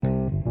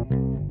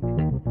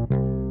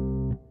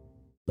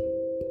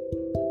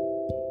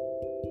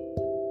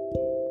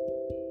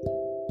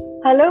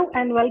Hello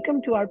and welcome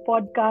to our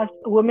podcast,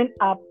 Women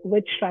Up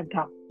with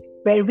Shraddha,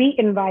 where we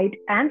invite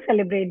and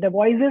celebrate the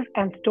voices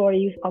and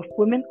stories of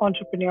women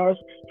entrepreneurs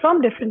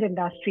from different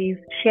industries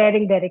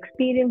sharing their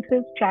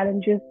experiences,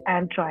 challenges,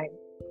 and triumphs.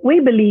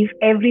 We believe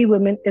every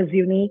woman is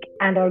unique,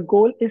 and our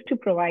goal is to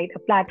provide a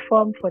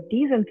platform for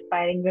these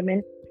inspiring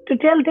women to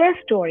tell their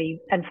stories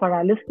and for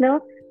our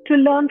listeners to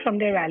learn from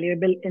their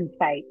valuable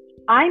insights.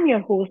 I'm your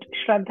host,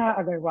 Shraddha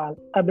Agarwal,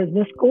 a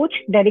business coach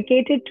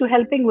dedicated to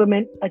helping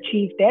women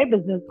achieve their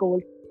business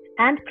goals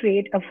and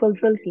create a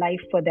fulfilled life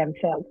for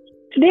themselves.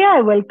 Today,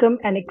 I welcome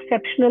an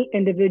exceptional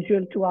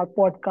individual to our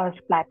podcast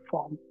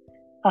platform,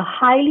 a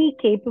highly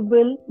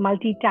capable,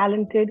 multi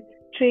talented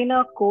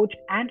trainer, coach,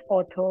 and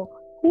author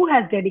who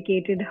has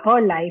dedicated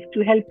her life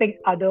to helping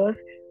others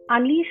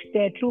unleash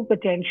their true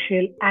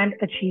potential and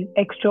achieve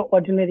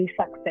extraordinary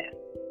success.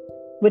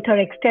 With her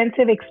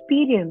extensive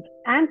experience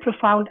and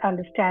profound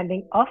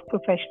understanding of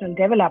professional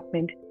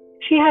development,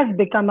 she has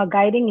become a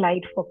guiding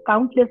light for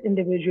countless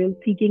individuals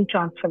seeking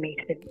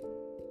transformation.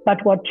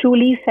 But what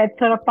truly sets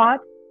her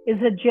apart is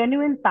her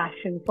genuine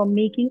passion for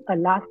making a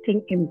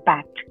lasting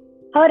impact.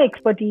 Her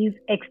expertise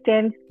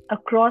extends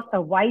across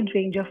a wide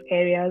range of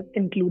areas,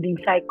 including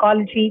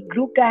psychology,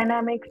 group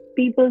dynamics,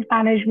 people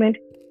management,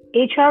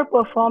 HR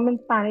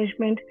performance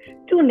management,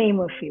 to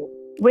name a few.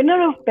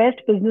 Winner of Best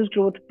Business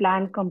Growth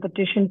Plan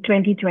Competition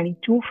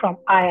 2022 from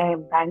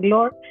IIM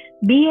Bangalore,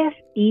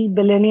 BSE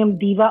Millennium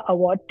Diva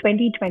Award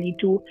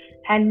 2022,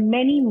 and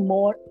many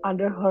more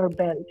under her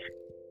belt.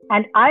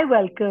 And I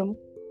welcome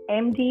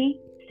MD,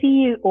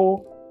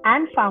 CEO,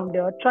 and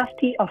founder,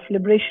 trustee of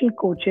Liberation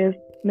Coaches,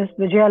 Ms.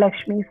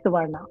 Vijayalaxmi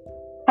Suvarna.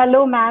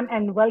 Hello, ma'am,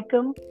 and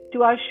welcome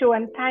to our show,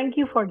 and thank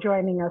you for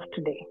joining us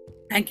today.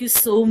 Thank you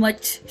so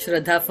much,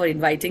 Shraddha, for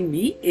inviting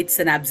me. It's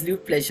an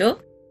absolute pleasure.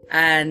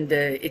 And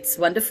it's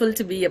wonderful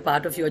to be a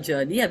part of your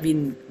journey. I've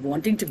been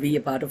wanting to be a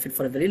part of it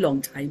for a very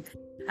long time.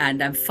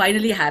 And I'm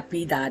finally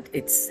happy that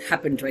it's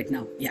happened right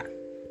now. Yeah.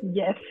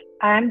 Yes,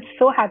 I'm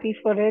so happy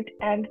for it.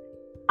 And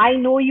I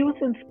know you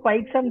since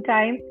quite some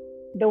time.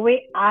 The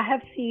way I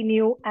have seen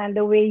you and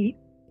the way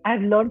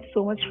I've learned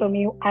so much from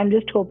you, I'm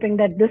just hoping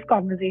that this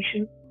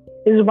conversation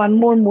is one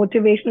more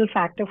motivational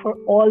factor for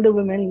all the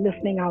women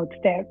listening out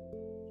there.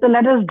 So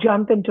let us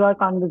jump into our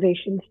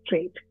conversation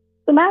straight.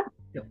 So, ma'am,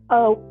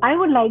 I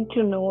would like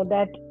to know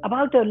that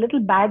about a little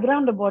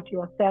background about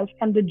yourself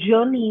and the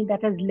journey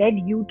that has led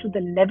you to the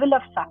level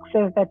of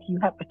success that you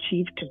have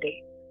achieved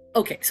today.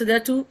 Okay, so there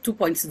are two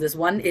points to this.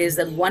 One is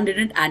that one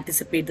didn't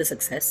anticipate the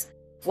success.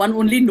 One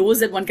only knows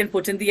that one can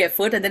put in the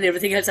effort and then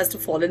everything else has to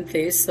fall in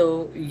place.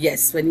 So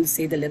yes, when you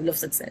say the level of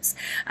success,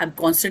 I'm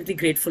constantly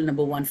grateful,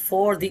 number one,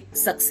 for the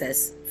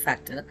success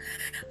factor.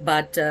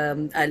 But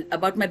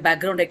about my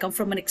background, I come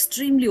from an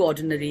extremely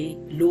ordinary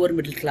lower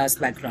middle class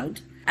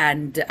background.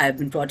 And I've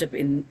been brought up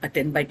in a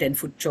 10 by 10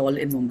 foot chawl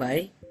in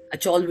Mumbai, a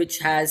chawl which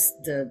has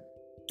the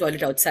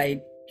toilet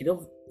outside,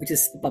 which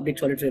is a public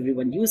toilet where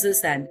everyone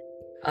uses. And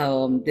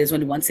there's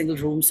only one single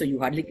room, so you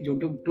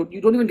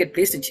don't even get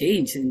place to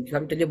change, and you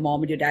have to tell your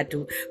mom and your dad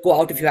to go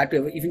out if you have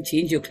to even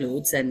change your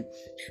clothes. And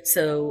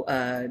so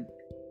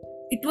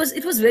it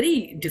was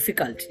very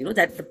difficult,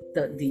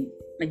 that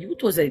my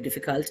youth was very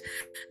difficult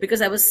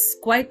because I was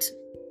quite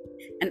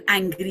an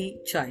angry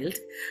child.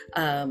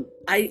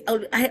 I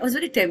was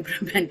very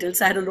temperamental,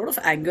 so I had a lot of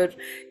anger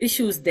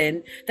issues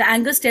then. The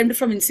anger stemmed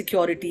from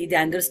insecurity. The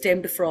anger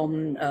stemmed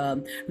from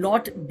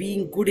not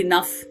being good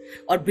enough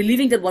or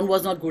believing that one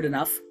was not good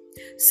enough.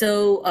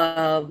 So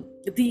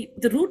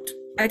the root,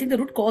 I think the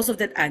root cause of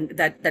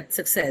that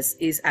success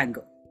is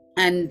anger.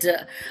 And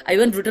I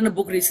even written a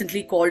book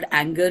recently called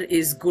Anger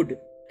is Good.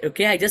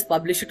 Okay, I just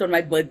published it on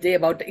my birthday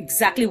about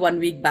exactly 1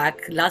 week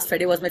back. Last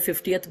Friday was my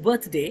 50th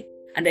birthday.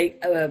 And I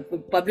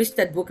published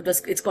that book.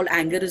 It's called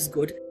Anger is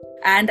Good.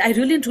 And I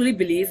really and truly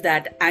believe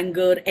that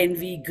anger,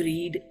 envy,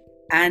 greed,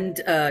 and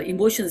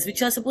emotions,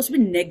 which are supposed to be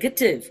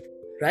negative,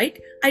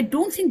 right? I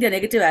don't think they're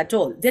negative at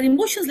all. They're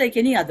emotions like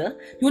any other.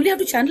 You only have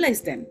to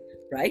channelize them,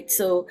 right?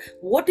 So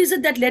what is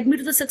it that led me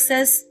to the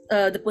success,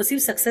 the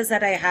perceived success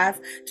that I have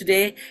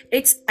today?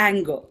 It's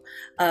anger.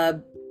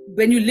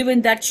 When you live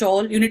in that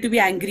chawl, you need to be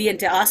angry and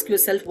to ask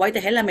yourself, why the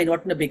hell am I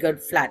not in a bigger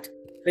flat?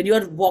 When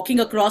you're walking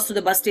across to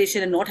the bus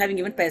station and not having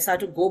even paisa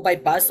to go by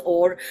bus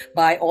or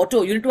by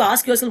auto, you need to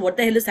ask yourself, what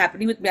the hell is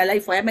happening with my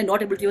life? Why am I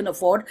not able to even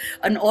afford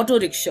an auto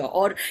rickshaw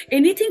or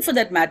anything for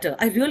that matter?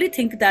 I really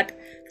think that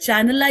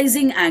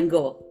channelizing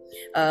anger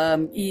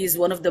is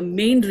one of the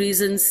main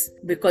reasons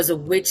because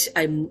of which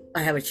I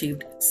have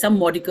achieved some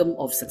modicum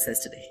of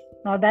success today.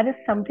 Now, that is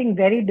something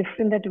very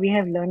different that we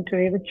have learned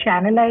today, to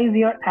channelize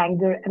your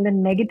anger and the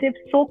negative,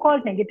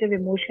 so-called negative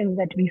emotions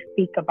that we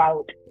speak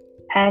about.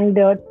 And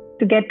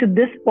to get to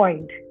this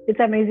point,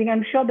 it's amazing.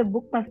 I'm sure the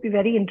book must be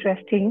very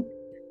interesting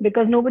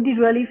because nobody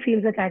really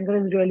feels that anger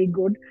is really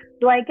good.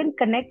 Though I can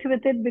connect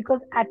with it because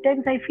at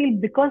times I feel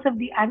because of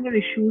the anger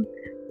issues,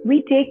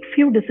 we take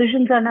few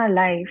decisions in our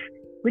life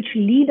which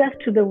lead us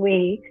to the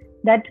way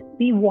that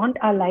we want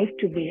our life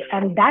to be.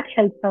 And that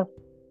helps us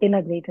in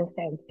a greater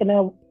sense, in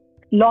a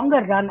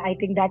longer run, I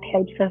think that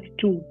helps us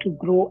to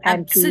grow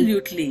and to,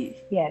 Absolutely.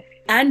 yes.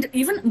 And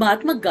even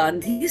Mahatma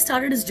Gandhi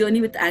started his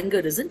journey with anger,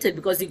 isn't it?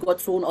 Because he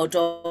got thrown out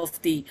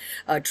of the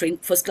train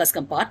first class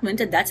compartment,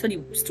 and that's when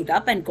he stood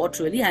up and got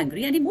really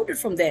angry, and he moved it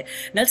from there.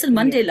 Nelson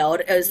Yes. Mandela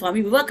or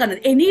Swami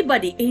Vivekananda,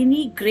 anybody,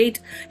 any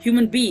great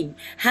human being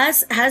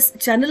has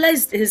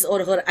channelized his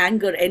or her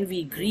anger,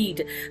 envy,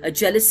 greed,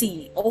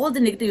 jealousy, all the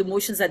negative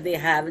emotions that they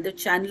have, and they've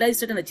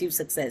channelized it and achieved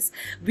success.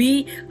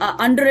 We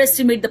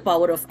underestimate the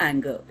power of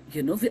anger.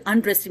 We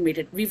underestimate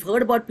it. We've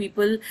heard about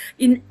people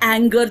in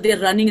anger, they're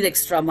running the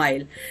extra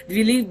mile. They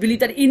really believe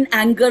that in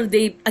anger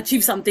they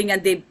achieve something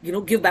and they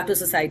give back to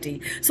society.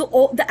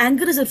 So the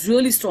anger is a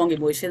really strong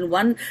emotion.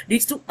 One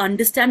needs to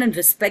understand and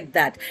respect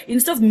that.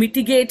 Instead of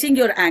mitigating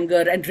your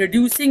anger and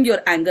reducing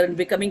your anger and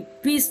becoming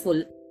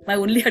peaceful, my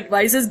only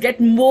advice is get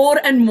more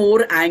and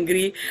more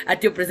angry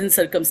at your present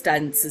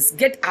circumstances.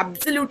 Get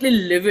absolutely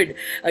livid,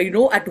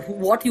 at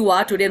what you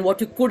are today and what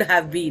you could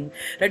have been.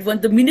 Right? When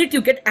the minute you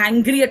get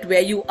angry at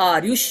where you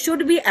are, you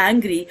should be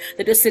angry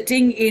that you're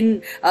sitting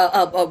in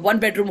a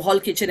one-bedroom hall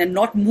kitchen and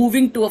not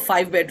moving to a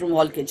five-bedroom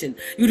hall kitchen.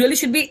 You really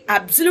should be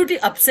absolutely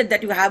upset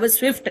that you have a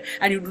Swift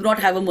and you do not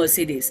have a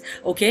Mercedes.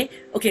 Okay.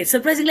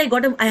 Surprisingly,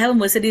 I have a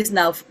Mercedes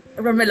now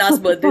from my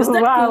last birthday. Is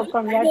that Wow, cool?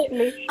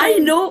 congratulations. I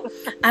know.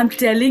 I'm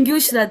telling you,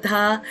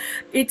 Shraddha,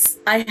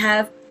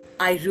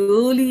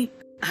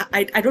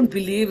 I don't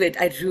believe it.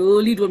 I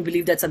really don't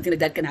believe that something like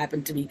that can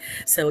happen to me.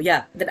 So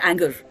yeah, that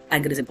anger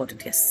is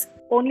important. Yes.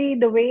 Only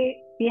the way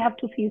we have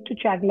to see is to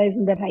channelize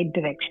in the right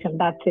direction.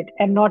 That's it.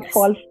 And not Yes.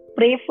 fall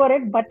prey for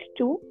it, but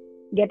to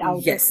get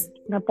out Yes. of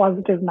it in a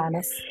positive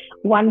manner. Yes.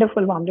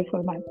 Wonderful,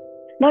 wonderful, man.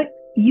 Now,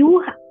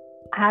 you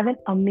have an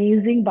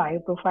amazing bio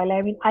profile.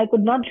 I mean, I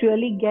could not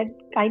really get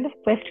kind of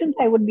questions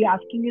I would be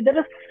asking you. There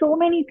are so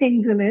many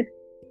things in it.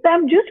 So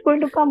I'm just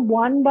going to come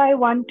one by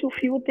one to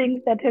few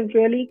things that have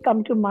really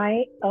come to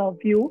my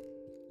view.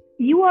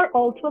 You are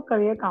also a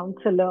career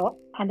counselor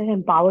and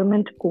an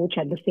empowerment coach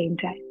at the same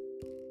time.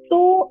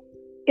 So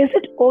is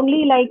it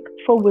only like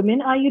for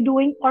women are you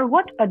doing, or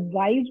what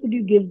advice would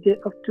you give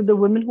to the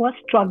women who are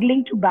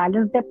struggling to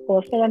balance their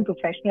personal and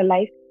professional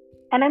life?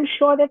 And I'm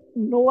sure that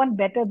no one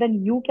better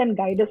than you can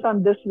guide us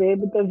on this way,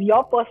 because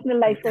your personal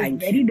life is Thank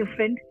very you.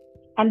 different.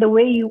 And the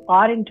way you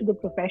are into the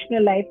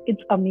professional life,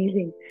 it's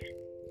amazing.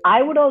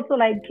 I would also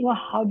like to know,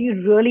 how do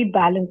you really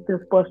balance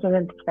this personal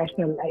and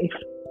professional life?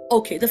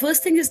 Okay, the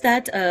first thing is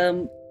that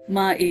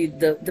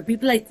the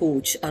people I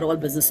coach are all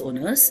business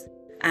owners,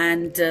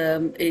 and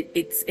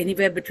it's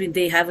anywhere between,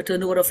 they have a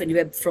turnover of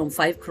anywhere from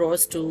 5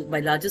 crores to my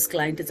largest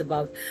client is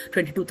about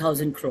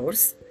 22,000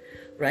 crores.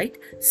 Right?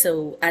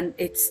 So, and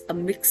it's a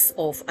mix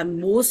of,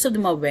 and most of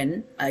them are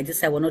men. I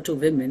just have 1 or 2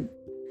 women.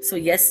 So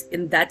yes,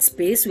 in that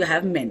space, we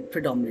have men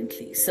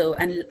predominantly. So,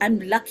 and I'm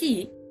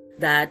lucky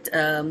that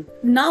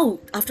now,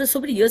 after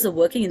so many years of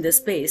working in this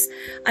space,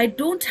 I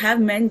don't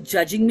have men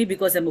judging me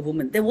because I'm a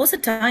woman. There was a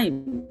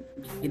time,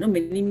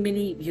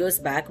 many years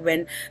back,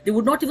 when they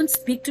would not even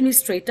speak to me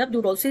straight up. They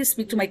would also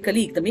speak to my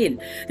colleague, the male.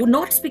 They would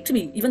not speak to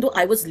me, even though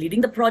I was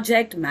leading the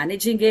project,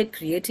 managing it,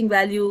 creating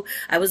value.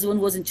 I was the one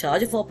who was in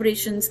charge of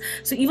operations.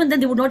 So even then,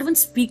 they would not even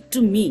speak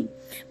to me.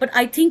 But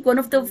I think one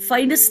of the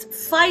finest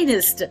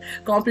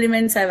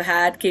compliments I've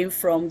had came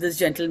from this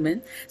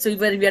gentleman. So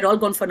we had all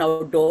gone for an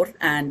outdoor,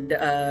 and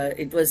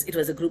it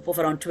was a group of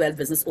around 12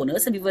 business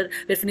owners, and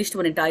we finished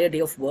one entire day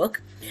of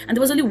work. And there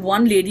was only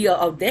one lady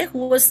out there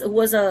who was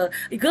a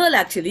girl,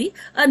 actually,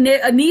 a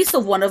niece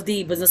of one of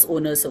the business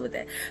owners over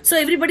there. So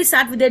everybody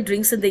sat with their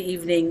drinks in the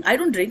evening. I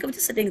don't drink, I'm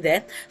just sitting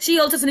there. She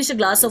also finished a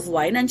glass of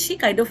wine, and she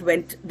kind of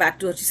went back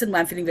to her. She said,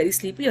 I'm feeling very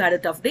sleepy. You had a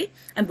tough day.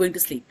 I'm going to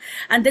sleep.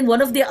 And then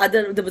one of the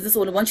business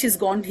owner, once she's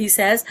gone, he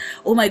says,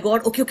 oh my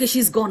God, okay,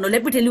 she's gone. Now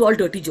let me tell you all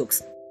dirty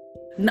jokes.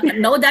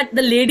 Now that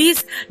the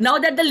ladies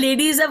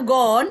have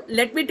gone,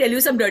 let me tell you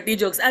some dirty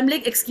jokes. I'm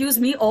like, excuse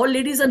me, all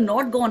ladies are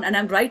not gone, and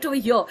I'm right over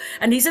here.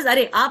 And he says,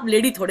 "Arey, aap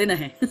lady thode na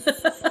hai."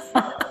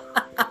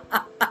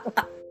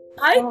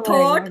 I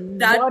thought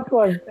that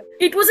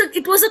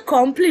it was a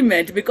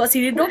compliment, because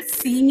he did not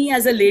see me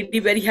as a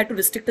lady where he had to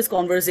restrict his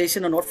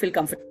conversation or not feel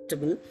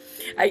comfortable.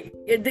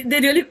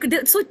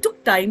 So it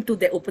took time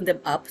to open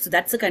them up. So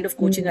that's the kind of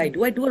coaching I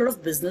do. I do a lot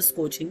of business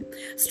coaching,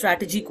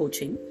 strategy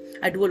coaching.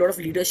 I do a lot of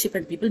leadership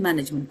and people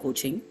management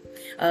coaching.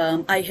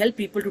 I help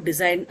people to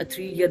design a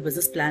 3-year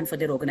business plan for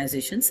their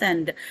organizations,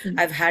 and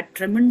I've had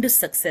tremendous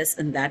success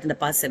in that in the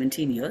past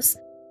 17 years.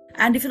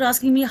 And if you're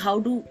asking me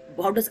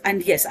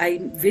and yes,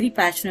 I'm very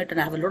passionate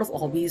and I have a lot of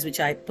hobbies which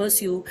I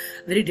pursue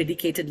very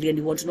dedicatedly, and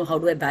you want to know how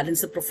do I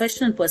balance the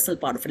professional and personal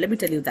part of it. Let me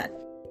tell you that.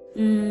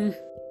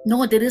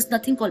 No, there is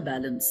nothing called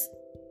balance.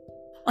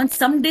 On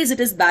some days it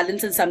is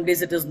balance and some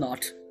days it is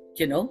not.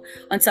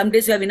 On some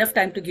days you have enough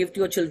time to give to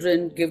your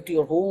children, give to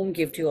your home,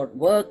 give to your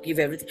work, give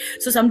everything.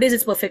 So some days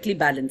it's perfectly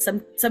balanced.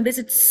 Some days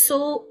it's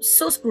so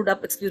screwed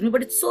up, excuse me,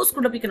 but it's so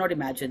screwed up you cannot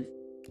imagine.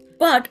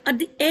 But at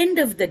the end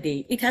of the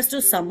day, it has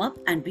to sum up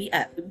and be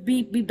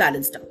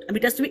balanced out. I mean,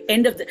 it has to be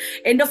end of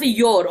a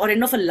year or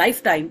end of a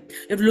lifetime.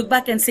 You have to look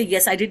back and say,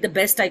 yes, I did the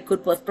best I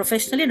could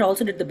professionally, and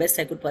also did the best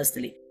I could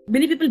personally.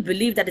 Many people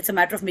believe that it's a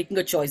matter of making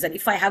a choice, that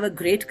if I have a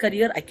great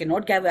career, I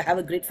cannot have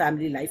a great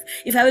family life.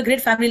 If I have a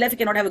great family life, I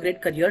cannot have a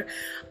great career.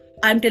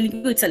 I'm telling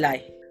you, it's a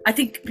lie. I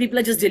think people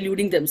are just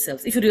deluding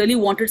themselves. If you really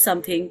wanted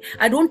something,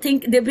 I don't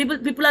think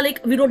people are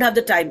like, we don't have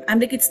the time. I'm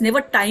like, it's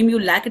never time you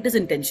lack, it is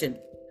intention,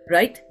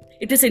 right?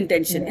 It is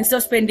intention. Instead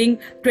of spending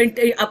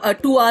 2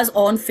 hours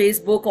on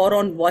Facebook or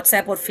on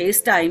WhatsApp or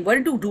FaceTime, why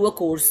don't you do a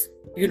course?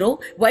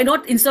 Why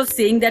not, instead of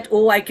saying that,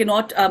 oh, I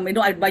cannot,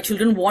 my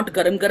children want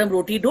garam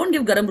roti, don't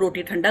give garam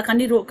roti. Thanda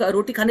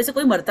roti khane se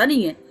koi marta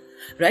nahi hai,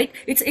 right?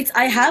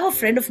 I have a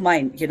friend of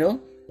mine,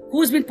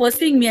 who's been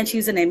pursuing me, and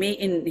she's an MA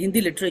in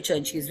Hindi literature,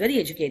 and she's very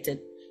educated.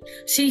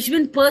 She's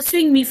been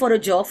pursuing me for a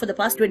job for the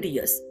past 20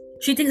 years.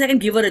 She thinks I can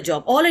give her a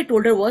job. All I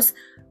told her was,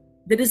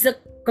 there is a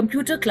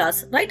computer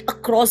class right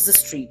across the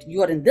street.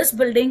 You are in this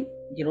building,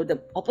 the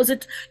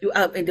opposite, you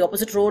are in the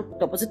opposite road,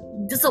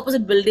 this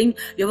opposite building,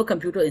 you have a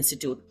computer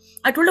institute.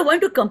 I told her, why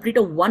don't you complete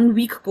a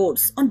 1-week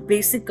course on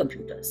basic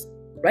computers,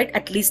 right?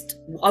 At least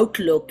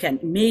Outlook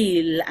and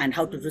mail and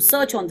how to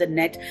research on the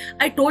net.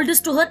 I told this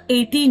to her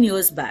 18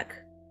 years back.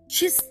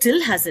 She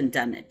still hasn't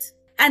done it.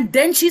 And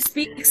then she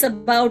speaks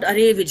about,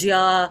 "Arey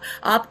Vijaya,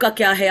 aapka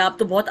kya hai? Aap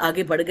to bahut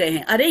aage badh gaye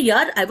hain." Arey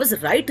yaar, I was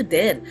right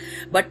there.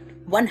 But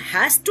one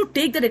has to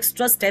take that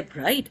extra step,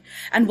 right?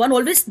 And one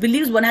always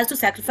believes one has to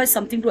sacrifice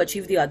something to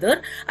achieve the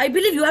other. I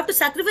believe you have to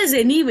sacrifice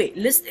anyway.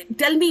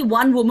 Tell me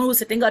one woman who's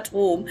sitting at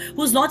home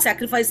who's not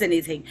sacrificed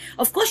anything.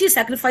 Of course, she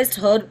sacrificed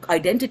her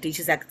identity.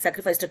 She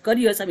sacrificed her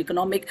career, some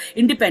economic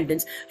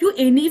independence. You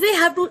anyway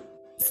have to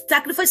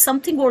sacrifice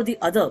something or the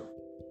other.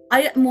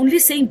 I am only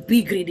saying,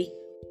 be greedy.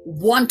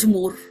 Want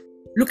more.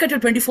 Look at your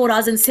 24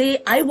 hours and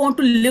say, I want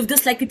to live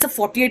this like it's a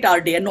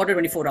 48-hour day and not a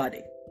 24-hour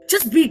day.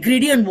 Just be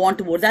greedy and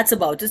want more. That's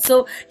about it.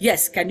 So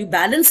yes, can you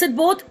balance it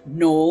both?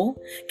 No.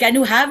 Can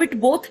you have it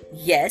both?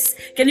 Yes.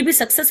 Can you be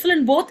successful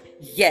in both?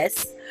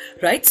 Yes.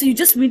 Right? So you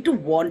just need to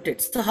want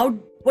it. So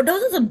what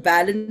does the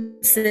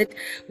balance it?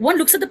 One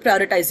looks at the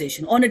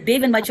prioritization. On a day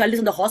when my child is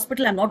in the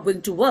hospital, I'm not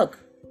going to work.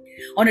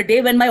 On a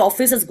day when my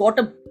office has got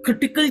a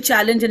critical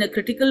challenge and a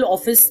critical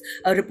office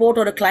report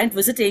or a client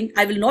visiting,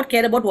 I will not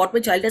care about what my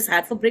child has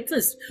had for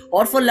breakfast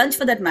or for lunch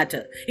for that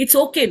matter. It's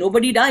okay.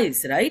 Nobody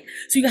dies, right?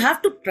 So you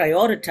have to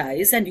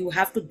prioritize and you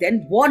have to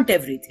then want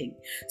everything.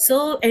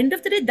 So end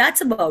of the day,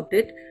 that's about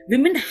it.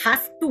 Women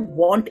have to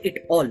want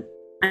it all.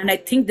 And I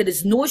think there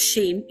is no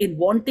shame in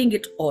wanting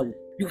it all.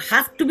 You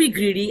have to be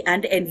greedy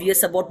and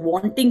envious about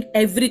wanting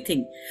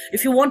everything.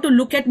 If you want to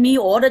look at me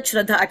or at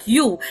Shraddha, at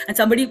you, and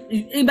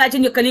somebody,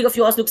 imagine your colleague of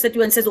yours looks at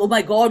you and says, oh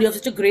my God, you have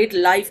such a great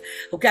life.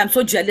 Okay, I'm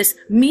so jealous.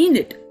 Mean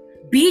it.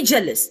 Be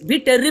jealous. Be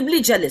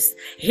terribly jealous.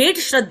 Hate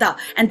Shraddha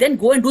and then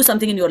go and do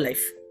something in your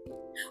life.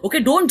 Okay,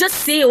 don't just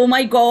say, oh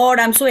my God,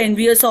 I'm so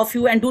envious of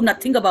you and do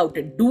nothing about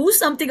it. Do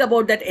something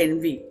about that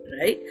envy,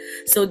 right?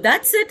 So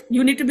that's it.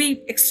 You need to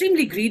be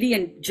extremely greedy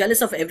and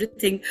jealous of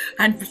everything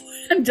and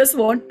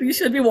you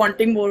should be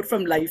wanting more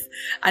from life.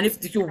 And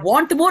if you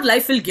want more,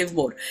 life will give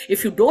more.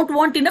 If you don't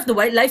want enough, the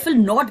life will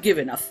not give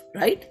enough,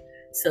 right?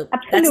 So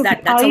absolutely.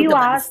 That's how you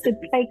ask, it's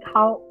like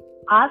how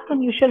ask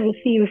and you shall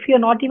receive. If you're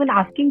not even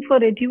asking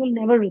for it, you will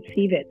never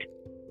receive it.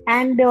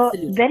 And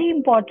very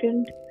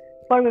important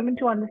for women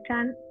to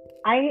understand,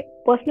 I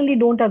personally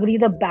don't agree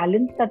the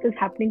balance that is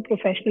happening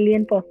professionally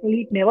and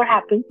personally, it never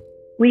happens.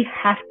 We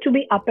have to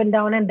be up and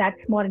down, and that's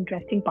more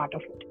interesting part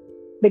of it.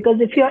 Because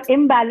if you're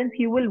imbalanced,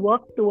 you will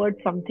work towards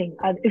something.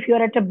 If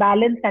you're at a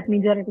balance, that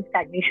means you're at a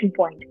stagnation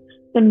point.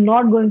 You're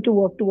not going to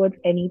work towards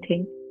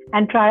anything.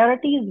 And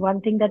priority is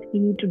one thing that we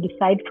need to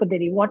decide for the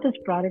day. What is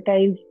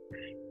prioritized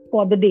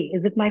for the day?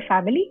 Is it my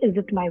family? Is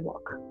it my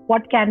work?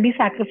 What can be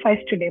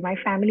sacrificed today, my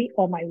family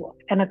or my work?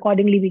 And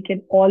accordingly, we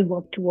can all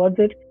work towards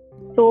it.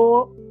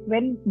 So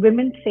when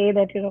women say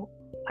that,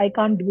 I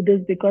can't do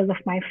this because of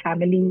my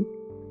family,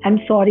 I'm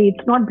sorry,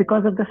 it's not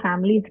because of the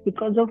family, it's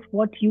because of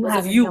what you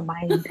have in your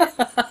mind.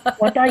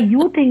 What are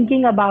you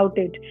thinking about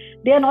it?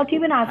 They are not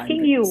even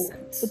asking 100%. You.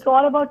 It's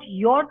all about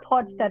your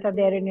thoughts that are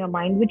there in your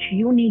mind, which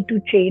you need to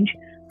change.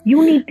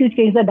 You need to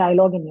change the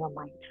dialogue in your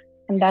mind.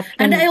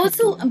 And I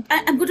also,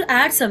 I'm going to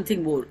add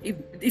something more.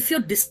 If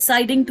you're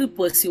deciding to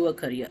pursue a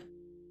career,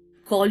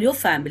 call your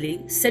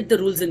family, set the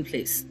rules in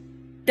place.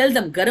 Tell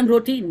them, garam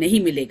roti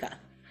nahi milega.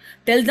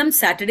 Tell them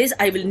Saturdays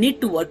I will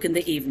need to work in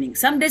the evening.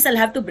 Some days I'll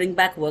have to bring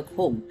back work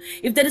home.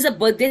 If there is a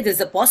birthday,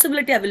 there's a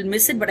possibility I will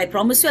miss it, but I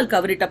promise you I'll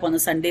cover it up on a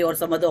Sunday or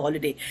some other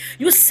holiday.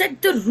 You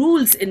set the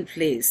rules in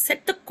place,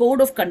 set the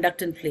code of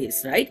conduct in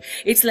place, right?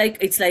 It's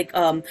like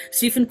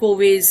Stephen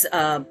Covey's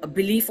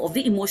belief of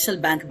the emotional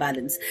bank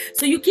balance.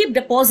 So you keep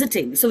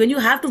depositing. So when you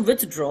have to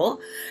withdraw,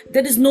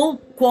 there is no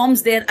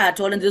qualms there at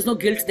all, and there's no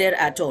guilt there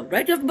at all,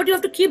 right? But you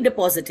have to keep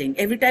depositing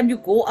every time you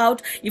go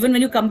out. Even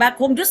when you come back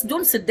home, just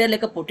don't sit there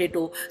like a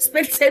potato.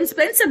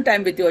 Spend some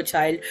time with your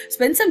child.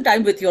 Spend some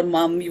time with your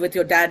mom, with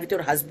your dad, with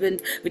your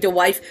husband, with your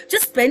wife.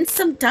 Just spend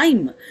some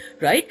time,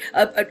 right?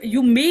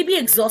 You may be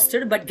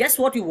exhausted, but guess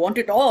what? You want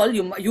it all.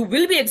 You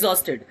will be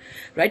exhausted,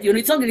 right?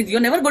 It's not,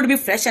 you're never going to be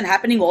fresh and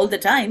happening all the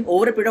time.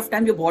 Over a period of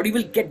time, your body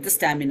will get the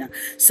stamina.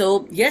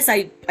 So yes,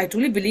 I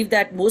truly believe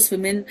that most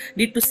women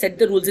need to set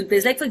the rules in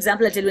place. Like, for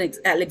example, I'll tell you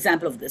an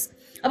example of this.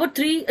 About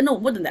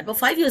more than that, about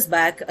 5 years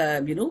back,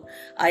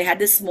 I had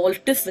this small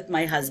tiff with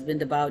my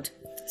husband about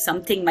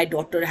something. My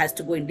daughter has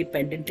to go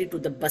independently to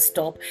the bus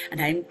stop,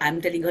 and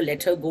I'm telling her,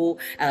 let her go,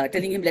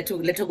 telling him, let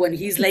her go, and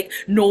he's like,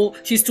 no,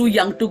 she's too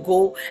young to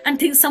go, and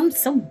things, some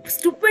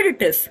stupid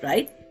tiff,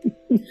 right?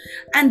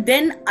 And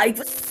then I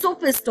was so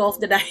pissed off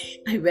that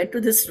I went to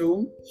this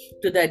room,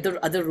 to the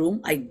other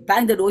room. I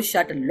banged the door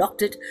shut and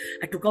locked it.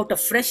 I took out a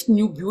fresh,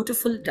 new,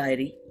 beautiful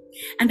diary,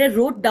 and I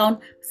wrote down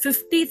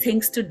 50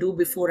 things to do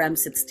before I'm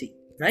 60,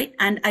 right?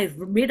 And I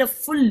made a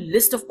full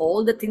list of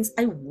all the things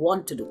I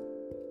want to do.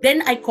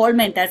 Then I called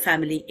my entire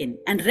family in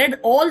and read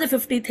all the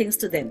 50 things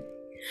to them.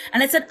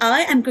 And I said,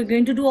 I am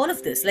going to do all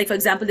of this. Like, for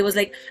example, there was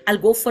like, I'll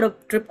go for a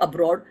trip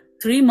abroad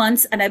 3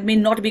 months and I may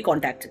not be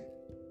contacted.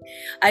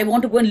 I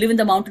want to go and live in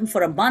the mountain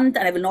for a month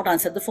and I will not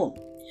answer the phone.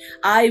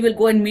 I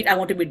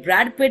want to meet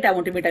Brad Pitt, I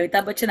want to meet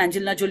Amitabh Bachchan,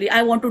 Angelina Jolie,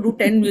 I want to do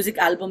 10 music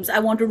albums, I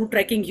want to do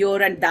trekking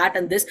here and that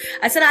and this.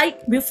 I said,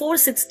 before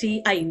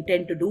 60, I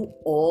intend to do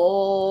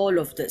all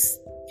of this.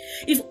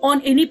 If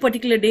on any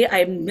particular day I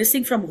am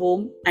missing from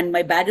home and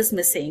my bag is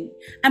missing,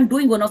 I'm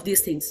doing one of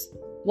these things.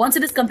 Once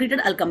it is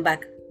completed, I'll come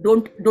back.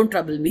 Don't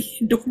trouble me.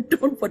 Don't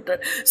put her.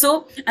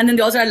 So, and then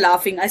they also are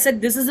laughing. I said,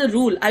 this is a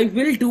rule. I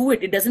will do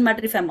it. It doesn't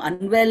matter if I'm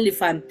unwell,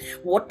 if I'm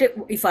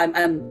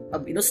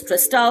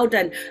stressed out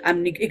and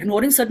I'm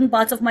ignoring certain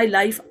parts of my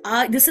life.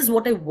 This is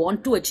what I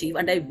want to achieve,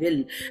 and I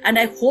will. And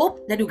I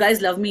hope that you guys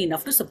love me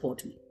enough to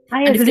support me.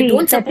 I and agree. If they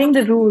don't Setting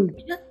the rules.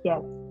 Yeah.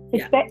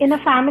 In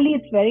a family,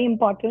 it's very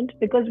important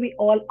because we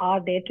all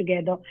are there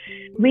together.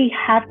 We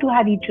have to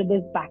have each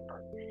other's back.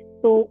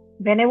 So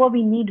whenever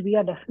we need, we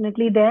are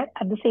definitely there.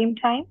 At the same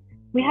time,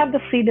 we have the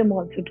freedom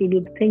also to do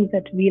the things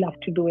that we love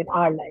to do in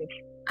our life.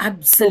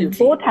 Absolutely.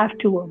 So both have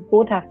to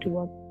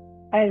work.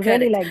 I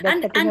really like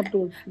that, setting up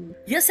those rules.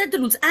 Yes, set the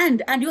rules.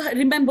 And you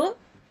remember,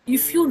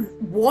 if you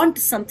want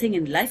something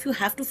in life, you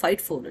have to fight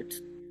for it.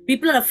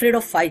 People are afraid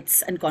of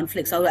fights and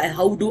conflicts.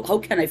 How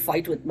can I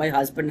fight with my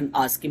husband and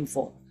ask him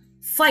for?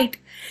 Fight.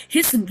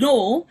 His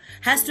no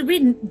has to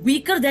be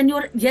weaker than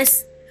your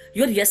yes.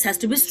 Your yes has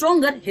to be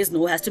stronger. His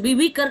no has to be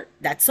weaker.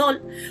 That's all.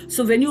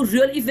 So when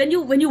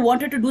you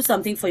wanted to do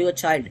something for your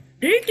child,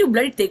 didn't you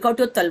bloody take out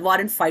your talwar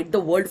and fight the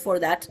world for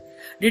that?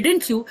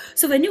 Didn't you?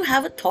 So when you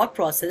have a thought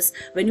process,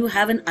 when you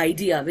have an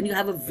idea, when you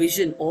have a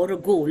vision or a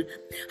goal,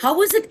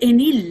 how is it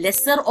any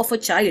lesser of a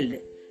child?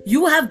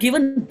 You have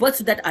given birth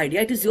to that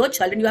idea. It is your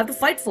child and you have to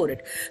fight for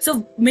it.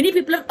 So many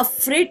people are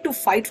afraid to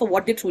fight for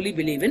what they truly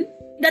believe in.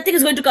 Nothing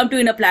is going to come to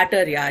you in a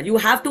platter, yeah. You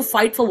have to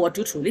fight for what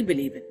you truly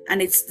believe in.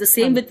 And it's the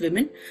same with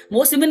women.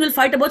 Most women will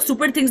fight about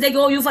stupid things like,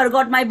 oh, you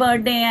forgot my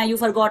birthday, you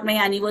forgot my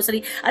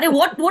anniversary.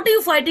 What are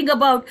you fighting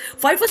about?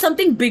 Fight for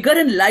something bigger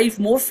in life,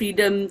 more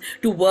freedom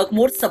to work,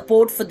 more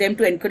support for them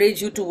to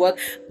encourage you to work.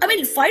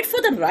 Fight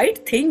for the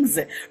right things.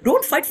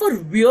 Don't fight for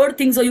weird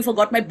things, oh, you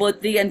forgot my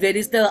birthday and where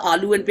is the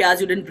aloo and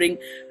pyaz you didn't bring.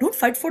 Don't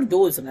fight for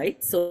those,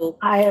 right? So,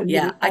 I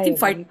think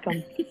fight.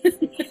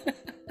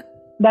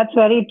 That's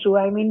very true.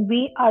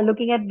 We are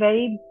looking at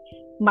very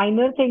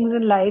minor things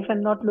in life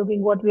and not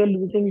looking what we are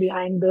losing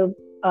behind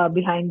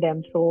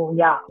them. So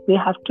yeah, we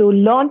have to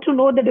learn to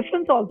know the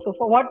difference also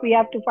for what we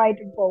have to fight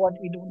and for what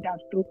we don't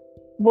have to.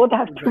 Both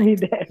have to be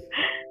there.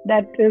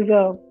 That is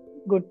a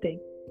good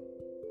thing.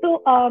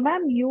 So,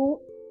 ma'am,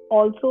 you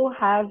also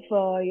have,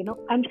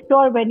 I'm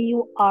sure when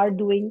you are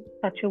doing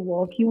such a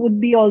work, you would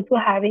be also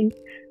having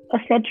a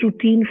set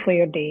routine for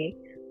your day,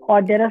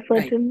 or there are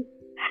certain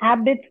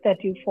habits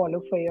that you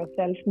follow for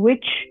yourself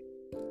which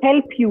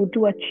help you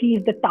to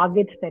achieve the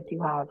targets that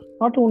you have,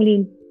 not only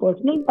in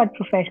personal but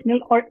professional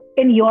or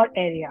in your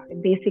area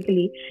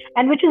basically,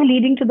 and which is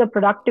leading to the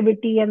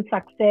productivity and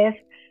success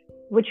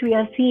which we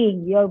are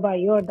seeing year by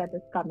year that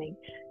is coming.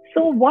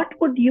 So what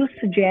would you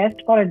suggest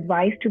or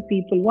advise to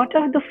people? What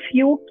are the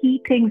few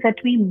key things that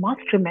we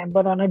must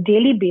remember on a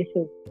daily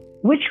basis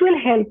which will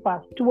help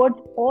us towards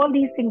all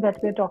these things that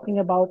we're talking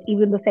about,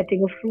 even the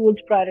setting of rules,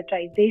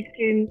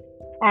 prioritization,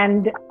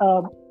 and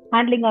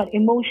handling our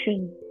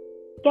emotions?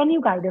 Can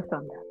you guide us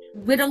on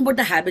that? We're talking about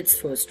the habits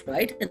first,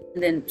 right? And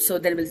then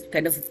we'll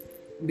kind of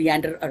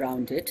meander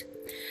around it.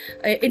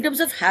 In terms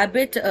of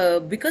habit,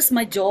 because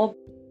my job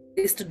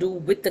is to do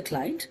with the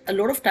client, a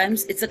lot of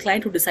times it's the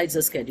client who decides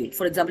the schedule.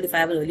 For example, if I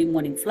have an early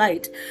morning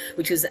flight,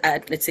 which is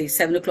at, let's say,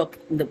 7 o'clock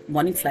in the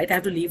morning flight, I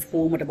have to leave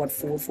home at about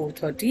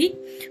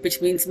 4:30, which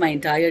means my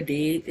entire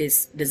day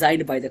is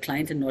designed by the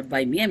client and not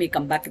by me. I may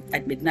come back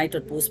at midnight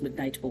or post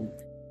midnight home.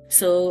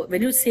 So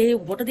when you say,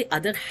 what are the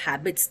other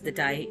habits that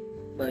I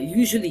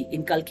usually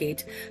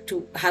inculcate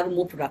to have a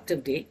more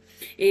productive day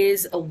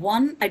is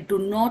one, I do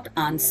not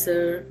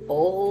answer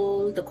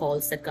all the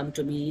calls that come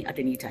to me at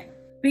any time.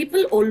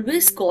 People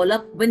always call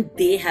up when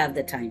they have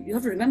the time. You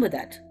have to remember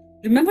that.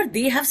 Remember,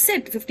 they have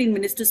set 15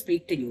 minutes to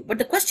speak to you. But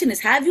the question is,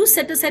 have you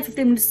set aside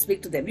 15 minutes to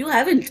speak to them? You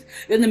haven't.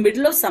 You're in the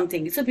middle of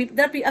something. So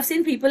I've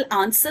seen people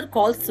answer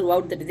calls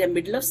throughout the day. They're in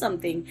the middle of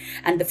something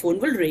and the phone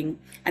will ring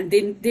and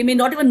they may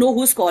not even know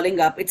who's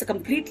calling up. It's a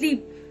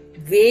completely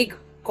vague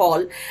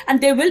call and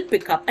they will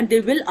pick up and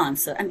they will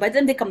answer. And by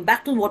then they come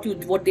back to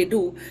what they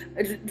do.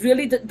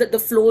 Really, the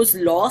flow is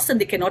lost and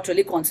they cannot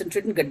really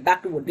concentrate and get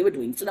back to what they were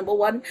doing. So number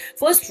one,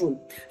 first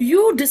rule,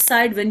 you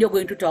decide when you're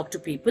going to talk to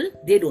people.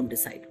 They don't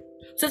decide.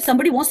 So if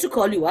somebody wants to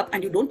call you up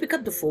and you don't pick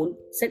up the phone,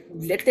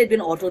 let there be an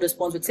auto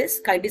response which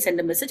says, kindly send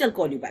a message, I'll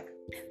call you back.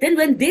 Then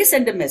when they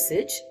send a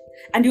message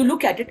and you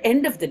look at it,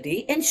 end of the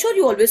day, ensure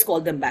you always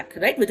call them back,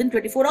 right? Within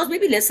 24 hours,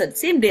 maybe lesser,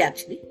 same day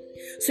actually.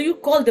 So you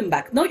call them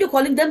back. Now you're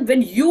calling them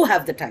when you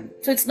have the time.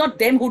 So it's not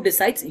them who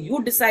decides,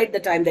 you decide the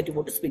time that you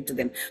want to speak to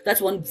them.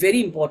 That's one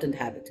very important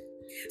habit.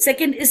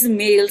 Second is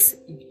mails.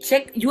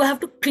 Check, you have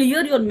to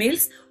clear your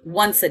mails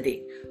once a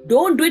day.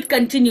 Don't do it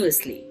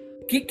continuously.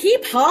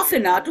 Keep half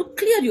an hour to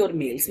clear your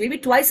mails, maybe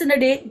twice in a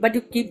day, but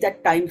you keep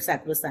that time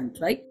sacrosanct,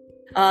 right?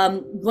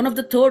 One of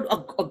the third,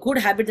 a good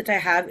habit that I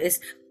have is,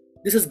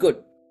 this is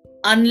good.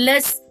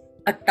 Unless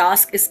a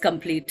task is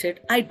completed,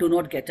 I do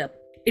not get up.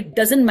 It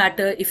doesn't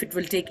matter if it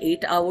will take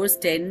 8 hours,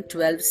 10,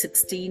 12,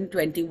 16,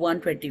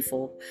 21,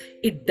 24.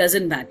 It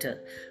doesn't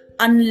matter.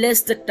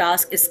 Unless the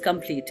task is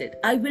completed,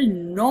 I will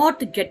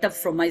not get up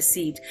from my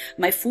seat.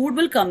 My food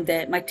will come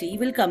there, my tea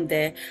will come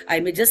there. I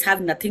may just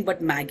have nothing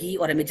but Maggie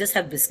or I may just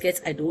have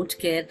biscuits. I don't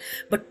care.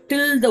 But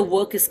till the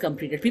work is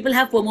completed. People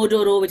have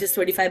Pomodoro, which is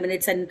 25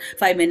 minutes and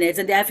 5 minutes,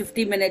 and they have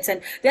 50 minutes,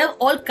 and they have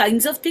all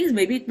kinds of things.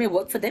 Maybe it may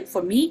work for them.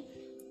 For me,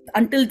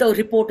 until the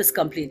report is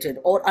completed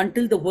or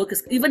until the work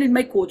is, even in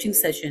my coaching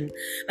session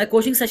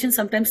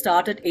sometimes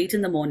start at 8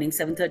 in the morning,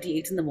 7:30,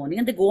 8 in the morning,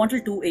 and they go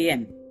until 2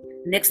 a.m.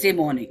 next day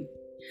morning.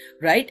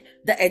 Right?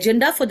 The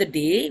agenda for the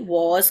day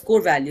was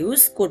core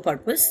values, core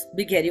purpose,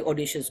 big, hairy,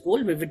 audacious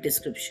goal, vivid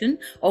description,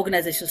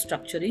 organizational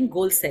structuring,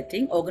 goal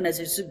setting,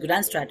 organizational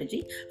grand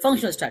strategy,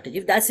 functional strategy.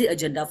 That's the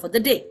agenda for the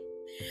day.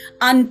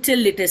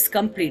 Until it is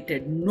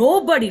completed,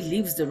 nobody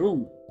leaves the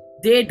room.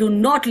 They do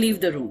not leave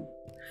the room.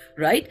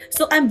 Right?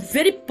 So I'm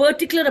very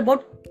particular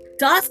about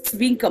tasks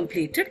being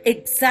completed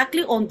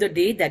exactly on the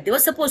day that they were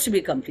supposed to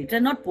be completed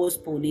and not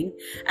postponing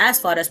as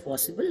far as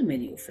possible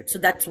many of it. So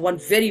that's one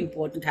very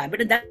important habit,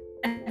 and that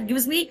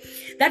makes me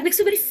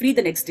very free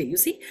the next day. You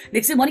see,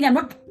 next day morning I'm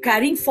not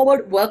carrying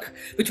forward work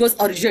which was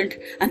urgent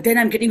and then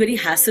I'm getting very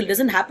hassled.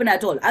 Doesn't happen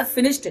at all. I've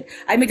finished it.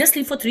 I may just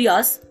sleep for 3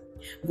 hours.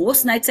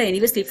 Most nights I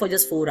anyway sleep for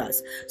just 4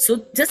 hours.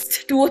 So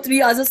just 2 or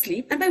 3 hours of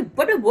sleep and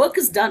my work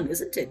is done,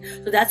 isn't it?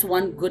 So that's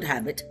one good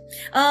habit.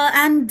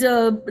 And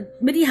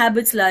many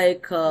habits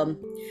like,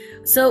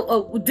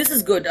 this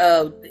is good.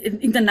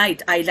 In the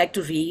night, I like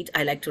to read,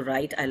 I like to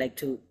write, I like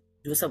to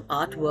do some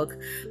artwork.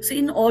 So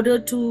in order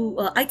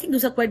to, I think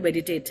those are quite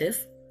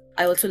meditative.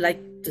 I also like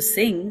to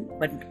sing,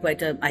 but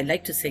I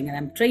like to sing and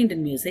I'm trained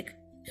in music.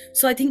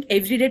 So I think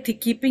every day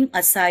keeping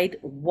aside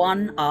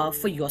 1 hour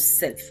for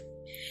yourself.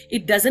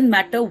 It doesn't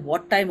matter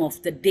what time of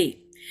the day.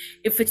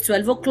 If it's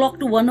 12 o'clock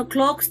to 1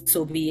 o'clock,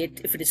 so be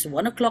it. If it is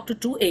 1 o'clock to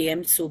 2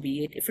 a.m., so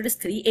be it. If it is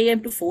 3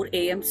 a.m. to 4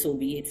 a.m., so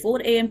be it.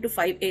 4 a.m. to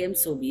 5 a.m.,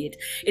 so be it.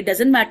 It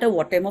doesn't matter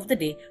what time of the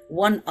day,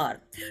 1 hour.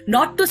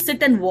 Not to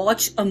sit and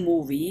watch a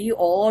movie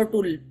or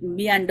to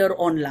meander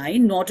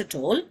online, not at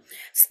all.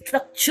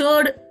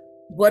 Structured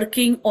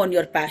working on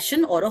your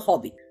passion or a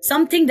hobby.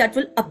 Something that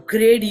will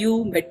upgrade you,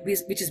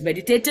 which is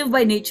meditative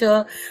by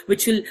nature,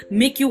 which will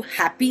make you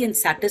happy and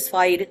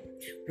satisfied.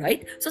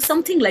 Right? So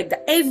something like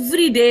that.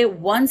 Every day,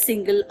 1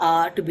 single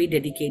hour to be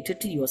dedicated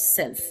to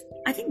yourself.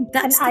 I think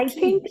that's the key. I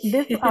think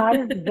this hour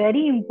is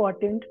very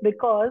important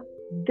because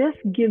this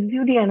gives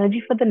you the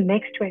energy for the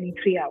next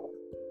 23 hours.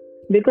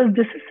 Because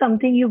this is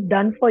something you've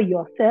done for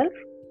yourself,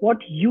 what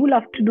you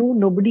love to do,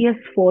 nobody has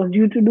forced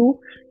you to do.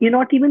 You're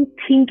not even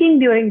thinking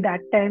during that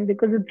time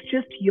because it's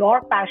just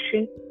your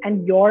passion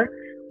and your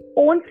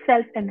own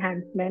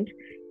self-enhancement,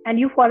 and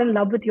you fall in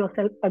love with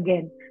yourself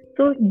again.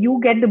 So you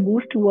get the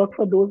boost to work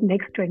for those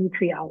next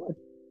 23 hours.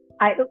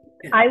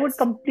 I would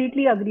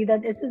completely agree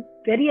that it is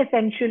very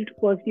essential to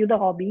pursue the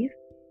hobbies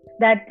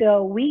that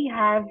we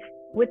have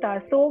with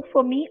us. So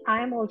for me,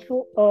 I'm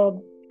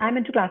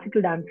into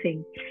classical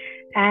dancing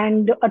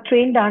and a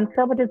trained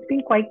dancer, but it's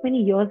been quite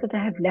many years that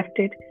I have left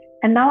it.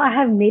 And now I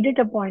have made it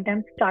a point.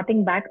 I'm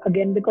starting back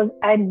again because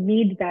I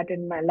need that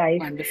in my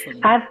life. Wonderful.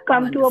 I've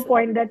come to a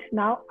point that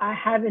now I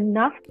have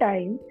enough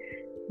time.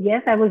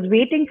 Yes, I was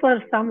waiting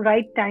for some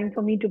right time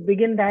for me to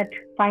begin that,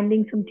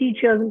 finding some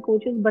teachers and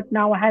coaches, but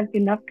now I have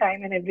enough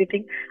time and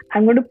everything.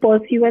 I'm going to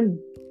pursue, and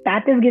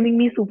that is giving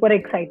me super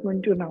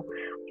excitement too now.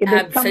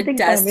 Okay,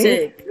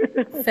 fantastic.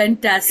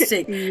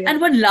 Fantastic. Yeah. And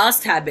one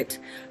last habit.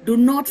 Do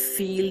not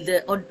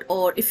feel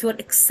or if you're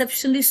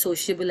exceptionally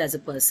sociable as a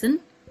person,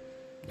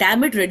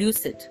 damn it,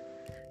 reduce it.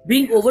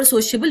 Being over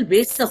sociable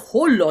wastes a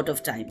whole lot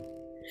of time.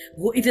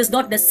 It is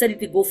not necessary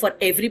to go for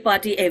every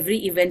party, every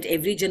event,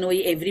 every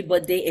January, every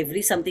birthday,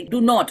 every something.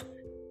 Do not.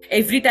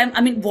 Every time,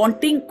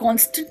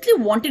 constantly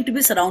wanting to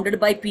be surrounded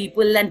by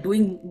people and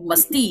doing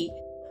masti.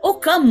 Oh,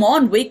 come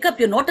on, wake up.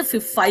 You're not a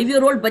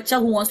 5-year-old bacha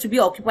who wants to be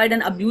occupied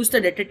and abused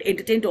and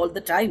entertained all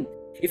the time.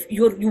 If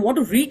you want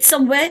to reach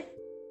somewhere,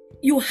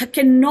 you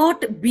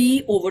cannot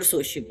be over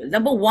sociable.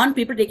 Number one,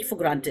 people take you for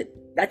granted.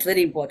 That's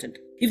very important.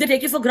 If they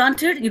take you for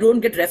granted, you don't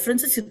get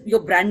references, your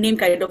brand name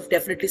kind of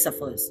definitely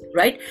suffers,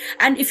 right?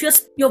 And if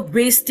you're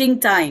wasting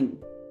time,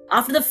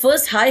 after the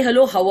first hi,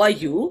 hello, how are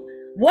you?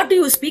 What do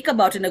you speak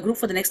about in a group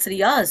for the next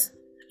 3 hours?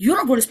 You're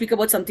not going to speak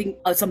about something,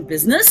 some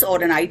business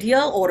or an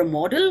idea or a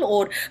model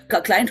or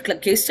client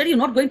case study. You're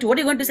not going to. What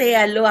are you going to say?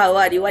 Hello, how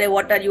are you?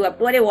 What are you up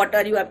to? What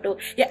are you up to?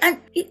 Yeah, and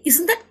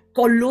isn't that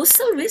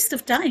colossal waste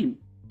of time?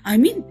 I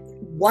mean,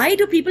 why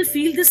do people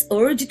feel this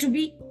urge to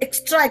be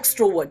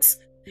extroverts?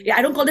 Yeah,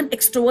 I don't call them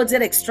extroverts, they're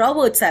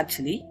extroverts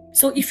actually.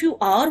 So if you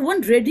are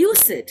one,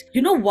 reduce it.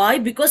 You know why?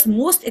 Because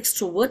most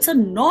extroverts are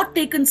not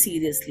taken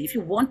seriously. If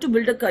you want to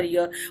build a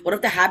career, one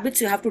of the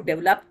habits you have to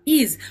develop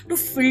is to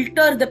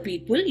filter the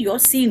people you're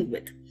seen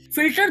with.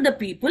 Filter the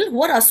people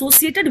who are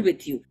associated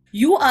with you.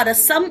 You are a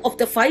sum of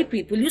the 5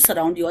 people you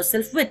surround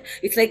yourself with.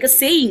 It's like a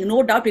saying.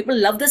 No doubt people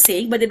love the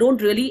saying, but they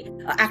don't really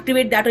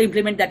activate that or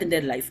implement that in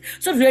their life.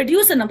 So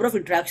reduce the number of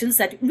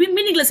interactions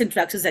meaningless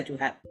interactions that you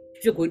have.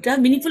 If you're going to have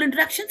meaningful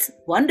interactions,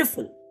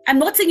 wonderful. I'm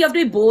not saying you have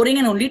to be boring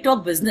and only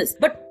talk business,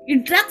 but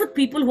interact with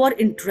people who are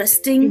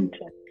interesting,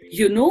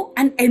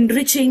 and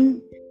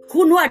enriching,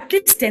 who know at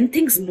least 10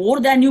 things more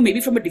than you,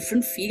 maybe from a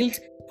different field.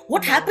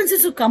 What happens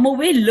is you come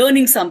away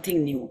learning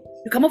something new.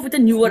 You come up with a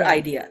newer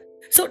idea.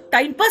 So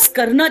time pass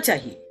karna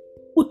chahiye,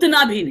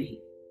 utna bhi nahi.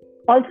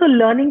 Also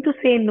learning to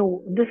say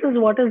no. This is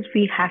what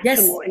we have to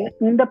know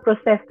in the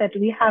process, that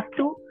we have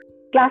to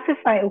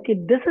classify, okay,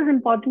 this is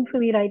important for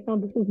me right now,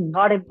 this is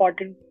not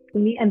important to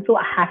me, and so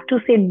I have to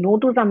say no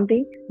to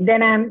something,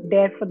 then I'm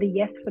there for the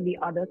yes for the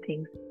other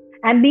things.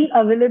 And being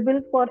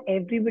available for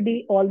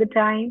everybody all the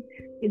time,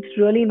 it's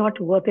really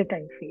not worth it,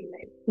 I feel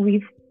like.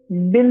 We've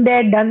been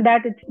there, done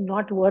that, it's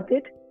not worth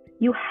it.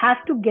 You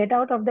have to get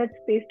out of that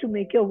space to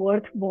make your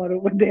worth more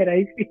over there.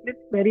 I feel it's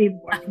very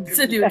important.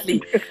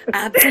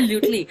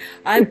 Absolutely.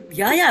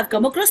 I've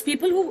come across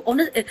people who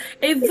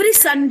every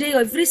Sunday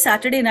or every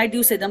Saturday night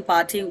you see them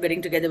partying,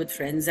 getting together with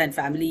friends and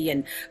family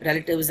and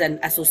relatives and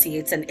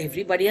associates and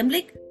everybody. I'm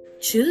like,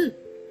 chill,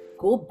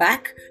 go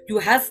back. You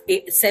have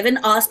 7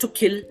 hours to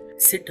kill.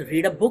 Sit,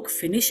 read a book,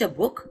 finish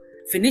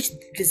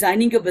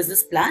designing your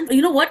business plan.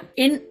 You know what?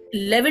 In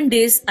 11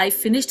 days, I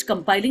finished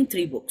compiling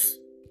 3 books.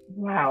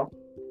 Wow.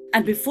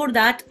 And before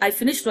that, I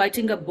finished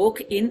writing a book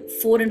in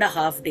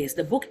 4.5 days.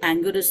 The book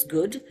Anger is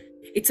Good.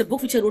 It's a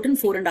book which I wrote in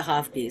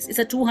 4.5 days. It's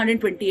a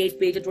 228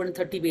 page or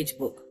 230 page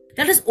book.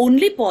 That is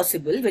only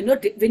possible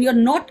when you're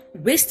not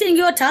wasting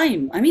your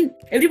time. I mean,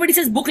 everybody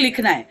says book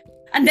likhna hai.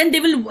 And then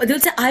they'll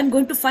say, I'm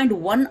going to find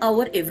 1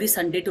 hour every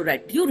Sunday to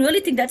write. Do you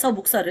really think that's how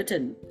books are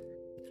written?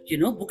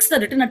 Books are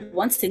written at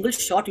one single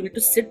shot. You need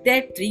to sit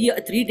there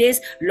 3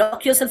 days,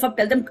 lock yourself up,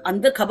 tell them,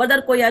 andar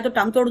khabardar koi aaya to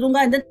tang tod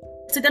dunga, and then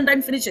sit and try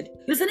and finish it.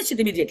 You'll finish it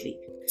immediately.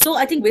 So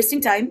I think wasting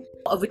time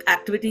with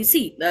activities.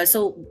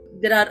 So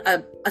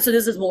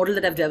there's this model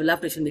that I've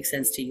developed which will make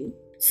sense to you.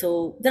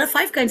 So there are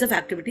 5 kinds of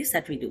activities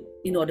that we do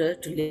in order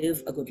to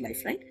live a good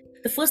life, right?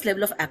 The first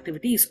level of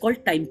activity is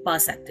called time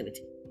pass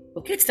activity.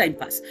 Okay, it's time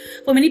pass.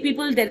 For many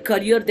people, their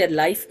career, their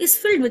life is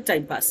filled with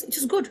time pass, which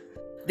is good.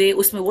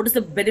 What is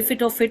the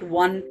benefit of it?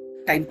 One,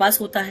 time pass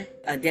hota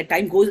hai. Their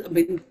time goes,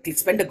 they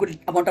spend a good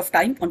amount of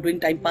time on doing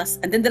time pass.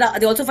 And then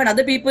they also find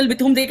other people with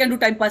whom they can do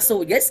time pass.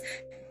 So yes,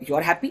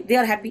 you're happy, they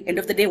are happy. End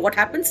of the day, what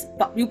happens?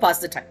 You pass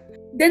the time.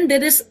 Then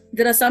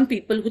there are some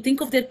people who think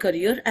of their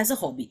career as a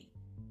hobby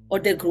or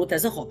their growth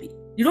as a hobby.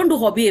 You don't do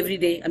hobby every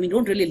day. You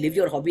don't really live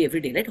your hobby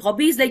every day, right?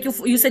 Hobby is like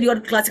you said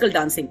you're classical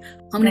dancing.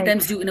 How many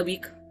times do you in a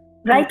week?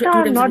 Right now,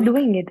 I'm not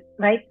doing it.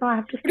 Right now, I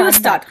have to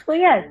start. So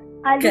yes,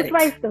 I'll do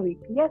twice a week.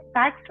 Yes,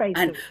 that's twice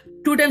a week.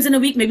 2 times in a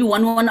week, maybe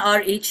 1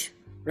 hour each,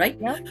 right?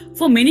 Yeah.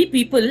 For many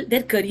people,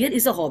 their career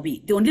is a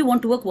hobby. They only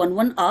want to work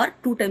 1 hour,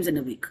 2 times in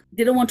a week.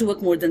 They don't want to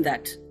work more than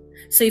that.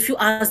 So if you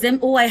ask them,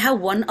 I have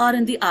 1 hour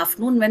in the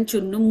afternoon when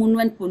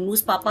Chunnu and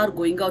Punnu's papa are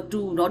going out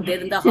to not there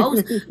in the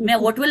house,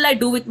 what will I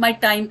do with my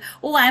time?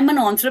 I'm an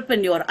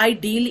entrepreneur. I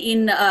deal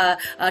in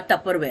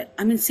Tupperware.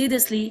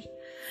 Seriously.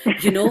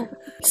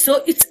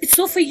 So it's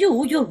so for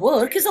you, your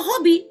work is a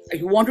hobby.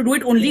 You want to do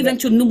it only when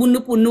Chunnu, Munnu,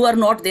 Punnu are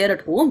not there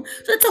at home.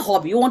 So it's a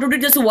hobby. You want to do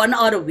it just 1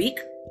 hour a week,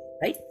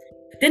 right?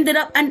 Then there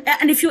are,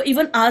 and if you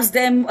even ask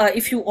them,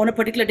 if you on a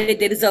particular day,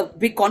 there is a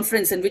big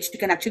conference in which you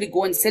can actually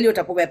go and sell your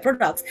Tupperware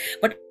products.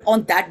 But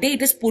on that day,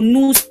 it is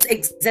Punnu's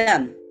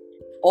exam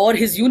or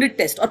his unit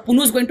test, or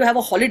Punnu is going to have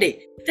a holiday.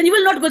 Then you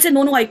will not go and say,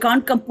 no, I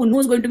can't come. Punnu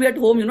is going to be at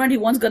home, and he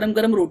wants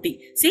garam roti.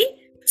 See?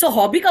 So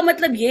hobby ka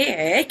matlab ye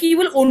hai ki you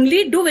will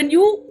only do when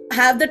you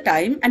have the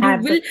time, and you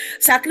will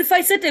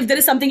sacrifice it if there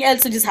is something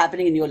else which is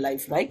happening in your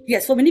life, right?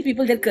 Yes, for many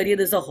people, their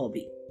career is a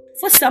hobby.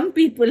 For some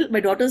people, my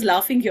daughter's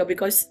laughing here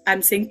because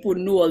I'm saying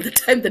Punnu all the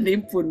time, the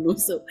name Punnu.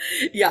 So,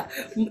 yeah,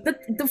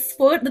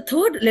 the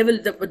third level,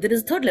 there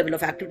is a third level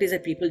of activities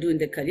that people do in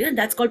their career, and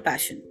that's called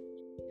passion.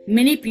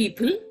 Many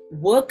people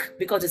work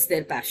because it's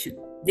their passion.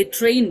 They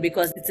train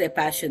because it's their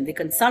passion. They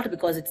consult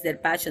because it's their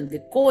passion. They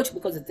coach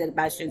because it's their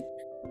passion.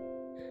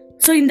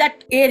 So in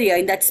that area,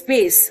 in that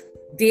space,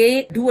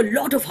 they do a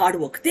lot of hard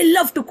work. They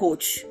love to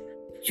coach.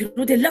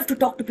 They love to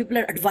talk to people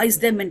and advise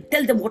them and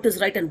tell them what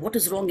is right and what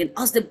is wrong and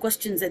ask them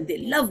questions. And they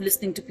love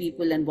listening to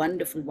people, and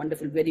wonderful,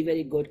 wonderful, very,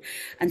 very good.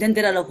 And then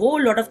there are a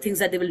whole lot of things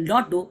that they will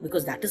not do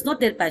because that is not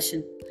their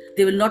passion.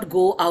 They will not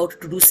go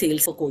out to do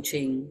sales for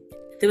coaching.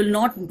 They will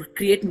not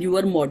create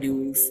newer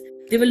modules.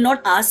 They will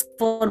not ask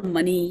for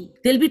money.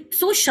 They'll be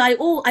so shy.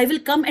 Oh, I will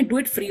come and do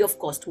it free of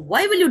cost.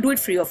 Why will you do it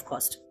free of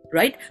cost?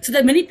 Right? So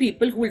there are many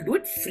people who will do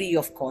it free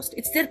of cost.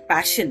 It's their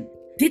passion.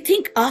 They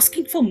think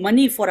asking for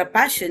money for a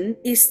passion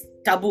is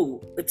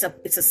taboo. It's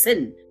a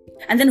sin.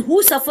 And then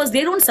who suffers?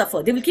 They don't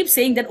suffer. They will keep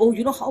saying that, oh,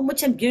 you know how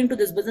much I'm giving to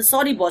this business.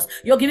 Sorry, boss,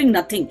 you're giving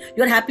nothing.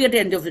 You're happy at the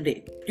end of the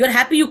day. You're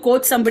happy you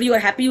coached somebody. You're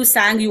happy you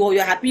sang.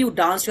 You're happy you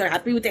danced. You're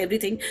happy with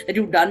everything that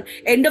you've done.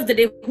 End of the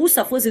day, who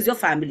suffers is your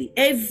family.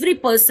 Every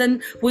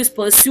person who has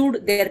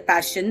pursued their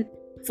passion,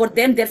 for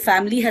them, their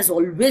family has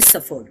always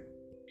suffered.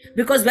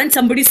 Because when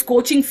somebody's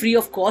coaching free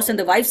of cost and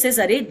the wife says,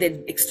 "Arey,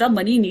 the extra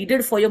money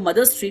needed for your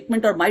mother's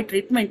treatment or my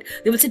treatment,"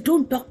 they will say,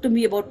 "Don't talk to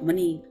me about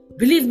money.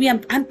 Believe me,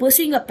 I'm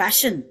pursuing a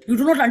passion. You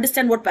do not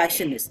understand what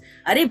passion is."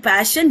 Arey,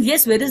 passion,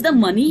 yes, where is the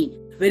money?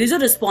 Where is your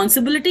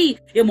responsibility?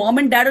 Your mom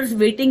and dad are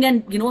waiting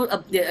and,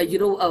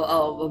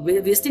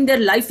 wasting their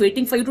life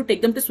waiting for you to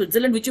take them to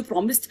Switzerland, which you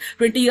promised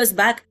 20 years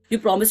back. You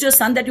promised your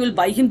son that you will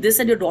buy him this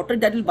and your daughter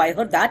that will buy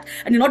her that.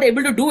 And you're not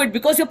able to do it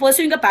because you're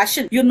pursuing a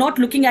passion. You're not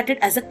looking at it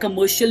as a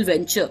commercial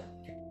venture,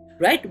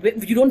 right?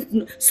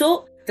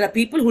 So there are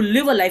people who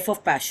live a life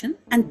of passion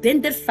and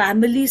then their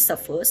family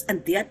suffers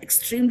and they are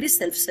extremely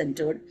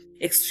self-centered,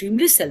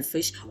 extremely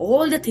selfish.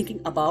 All they're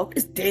thinking about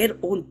is their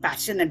own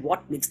passion and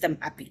what makes them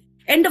happy.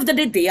 End of the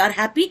day, they are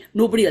happy,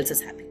 nobody else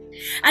is happy.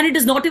 And it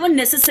is not even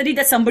necessary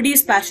that somebody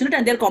is passionate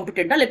and they're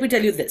competent. Now, let me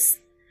tell you this.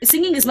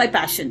 Singing is my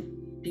passion.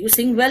 Do you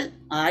sing well?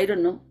 I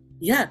don't know.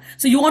 Yeah.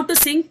 So you want to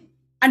sing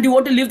and you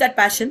want to live that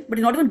passion, but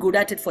you're not even good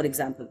at it, for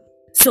example.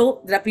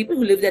 So there are people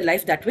who live their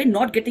life that way,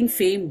 not getting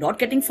fame, not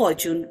getting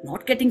fortune,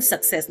 not getting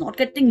success, not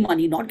getting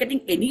money, not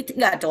getting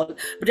anything at all,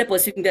 but they're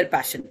pursuing their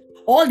passion.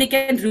 All they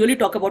can really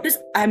talk about is,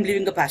 I'm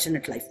living a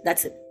passionate life.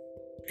 That's it.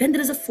 Then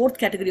there is a fourth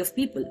category of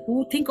people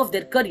who think of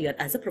their career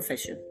as a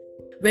profession.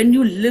 When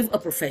you live a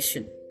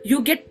profession,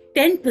 you get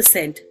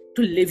 10%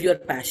 to live your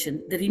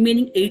passion. The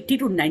remaining 80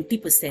 to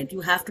 90%,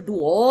 you have to do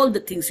all the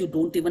things you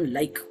don't even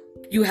like.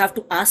 You have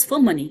to ask for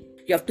money.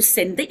 You have to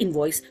send the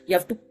invoice. You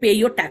have to pay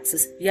your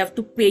taxes. You have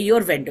to pay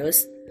your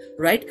vendors,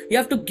 right? You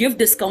have to give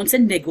discounts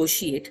and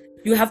negotiate.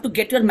 You have to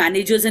get your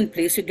managers in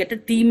place. You get a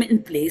team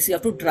in place. You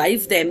have to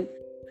drive them.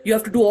 You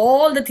have to do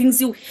all the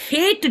things you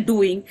hate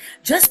doing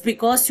just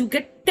because you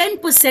get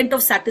 10%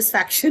 of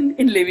satisfaction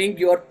in living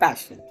your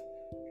passion.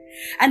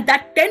 And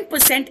that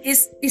 10%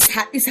 is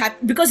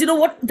because you know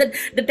what? The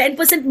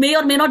 10% may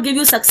or may not give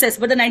you success,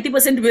 but the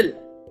 90% will.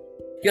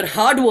 Your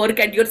hard work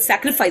and your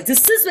sacrifice.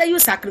 This is where you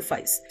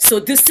sacrifice. So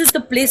this is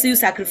the place you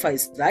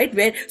sacrifice,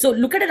 right? So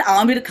look at an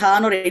Amir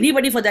Khan or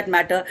anybody for that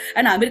matter.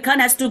 And Amir Khan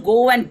has to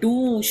go and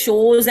do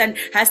shows and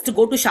has to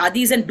go to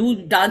shadis and do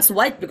dance.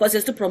 Why? Because he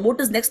has to promote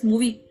his next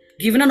movie.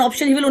 Given an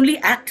option, he will only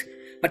act.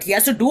 But he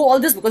has to do all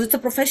this because it's a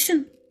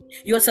profession.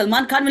 Your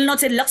Salman Khan will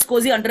not say, Lux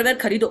cozy underwear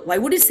kharido. Why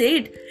would he say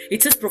it?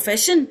 It's his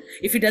profession.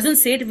 If he doesn't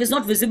say it, if it's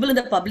not visible in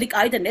the public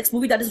eye, the next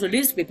movie that is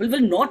released, people will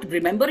not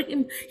remember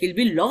him. He'll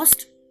be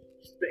lost.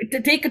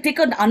 Take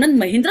an Anand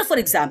Mahindra, for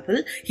example.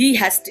 He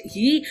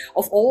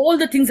of all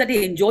the things that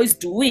he enjoys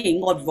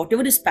doing or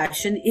whatever his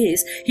passion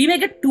is, he may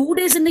get 2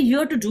 days in a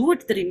year to do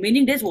it. The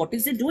remaining days, what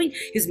is he doing?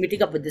 He's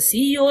meeting up with the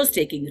CEOs,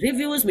 taking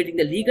reviews, meeting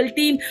the legal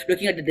team,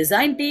 looking at the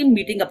design team,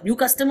 meeting up new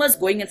customers,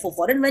 going in for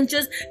foreign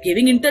ventures,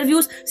 giving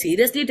interviews.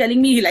 Seriously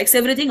telling me he likes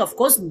everything? Of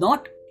course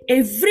not.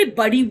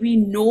 Everybody we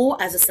know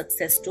as a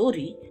success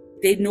story,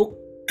 they know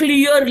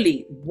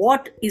clearly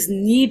what is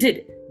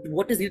needed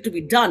to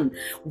be done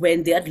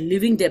when they are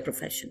living their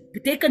profession. We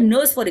take a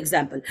nurse, for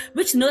example.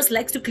 Which nurse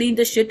likes to clean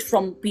the shit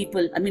from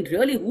people? I mean,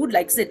 really, who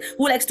likes it?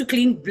 Who likes to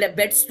clean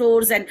bed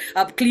stores and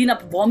clean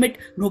up vomit?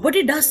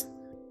 Nobody does.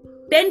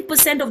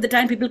 10% of the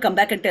time people come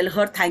back and tell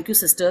her, thank you,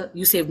 sister,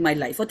 you saved my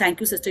life. Or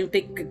thank you, sister, you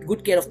take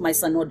good care of my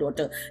son or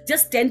daughter.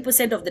 Just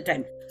 10% of the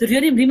time. The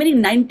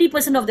remaining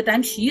 90% of the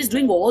time, she is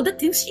doing all the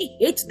things she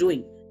hates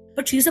doing.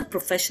 But she is a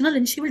professional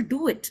and she will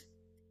do it.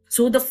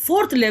 So the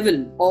fourth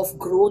level of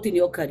growth in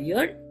your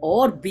career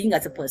or being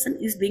as a person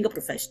is being a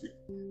professional.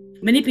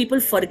 Many people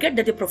forget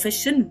that your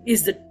profession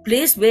is the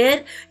place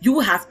where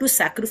you have to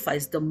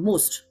sacrifice the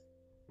most.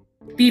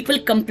 People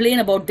complain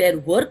about their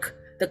work.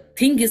 The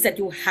thing is that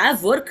you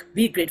have work,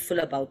 be grateful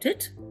about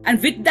it.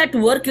 And with that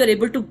work, you're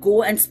able to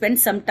go and spend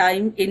some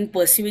time in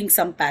pursuing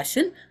some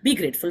passion, be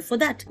grateful for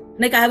that.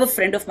 Like I have a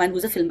friend of mine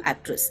who's a film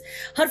actress.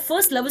 Her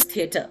first love is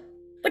theatre.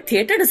 But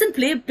theatre doesn't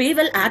pay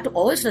well at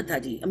all,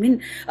 Shraddha ji. I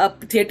mean,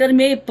 theatre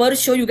may per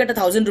show you get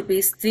 1,000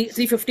 rupees,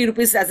 350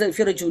 rupees if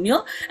you're a junior,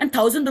 and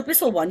 1,000 rupees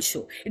for one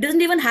show. It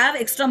doesn't even have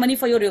extra money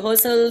for your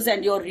rehearsals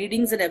and your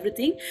readings and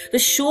everything. The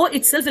show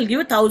itself will give you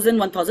 1,000,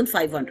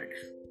 1,500.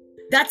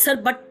 That's her,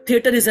 but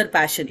theatre is her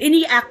passion.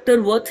 Any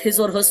actor worth his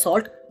or her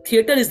salt,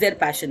 theatre is their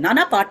passion.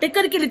 Nana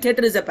Patekar ke liye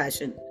theatre is a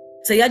passion.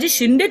 Sayaji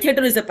Shinde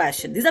theatre is a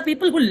passion. These are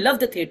people who love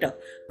the theatre.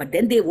 But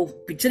then they वो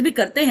picture भी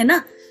करते हैं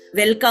ना,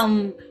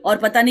 welcome और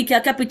पता नहीं क्या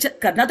क्या पिक्चर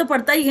करना तो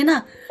पड़ता ही है ना.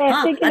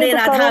 हाँ, अरे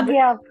राधा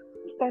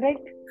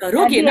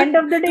करोगे ना. At the end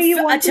of the day,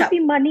 you want to see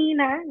money in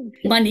hand.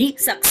 Money,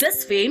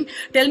 success, fame.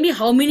 Tell me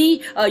how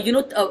many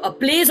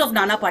plays of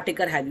Nana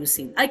Patekar have you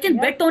seen? I can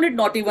bet on it,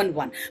 not even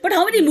one. But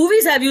how many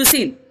movies have you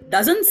seen?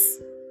 Dozens.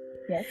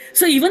 Yes.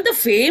 So even the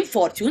fame,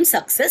 fortune,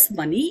 success,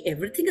 money,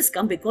 everything has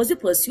come because you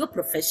pursue a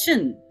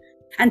profession.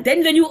 And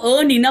then when you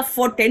earn enough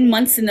for 10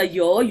 months in a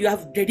year, you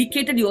have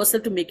dedicated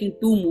yourself to making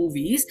 2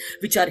 movies,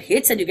 which are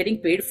hits, and you're getting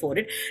paid for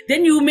it.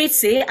 Then you may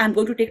say, I'm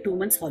going to take 2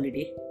 months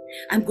holiday.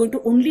 I'm going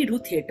to only do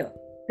theatre.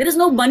 There is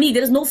no money,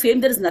 there is no fame,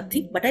 there is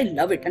nothing, but I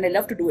love it and I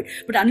love to do it.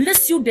 But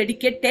unless you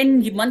dedicate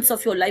 10 months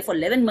of your life or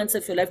 11 months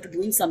of your life to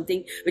doing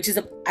something which is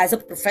as a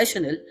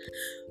professional,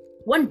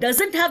 one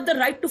doesn't have the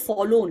right to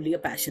follow only a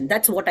passion.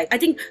 That's what I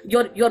think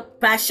your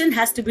passion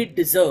has to be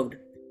deserved.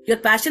 Your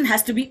passion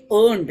has to be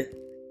earned.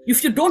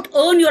 If you don't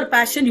earn your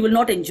passion, you will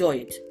not enjoy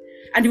it.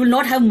 And you will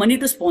not have money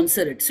to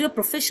sponsor it. So your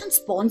profession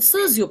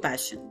sponsors your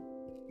passion.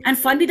 And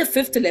finally, the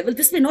 5th level,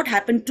 this may not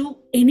happen to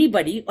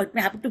anybody, or it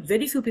may happen to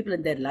very few people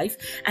in their life.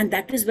 And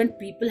that is when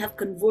people have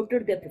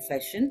converted their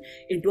profession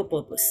into a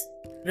purpose,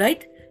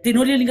 right? They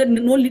no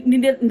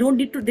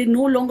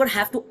longer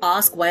have to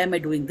ask, why am I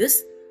doing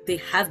this? They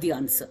have the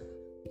answer.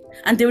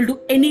 And they will do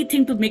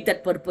anything to make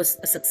that purpose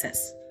a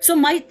success. So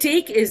my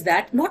take is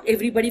that not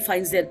everybody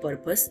finds their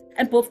purpose,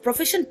 and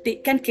profession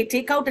can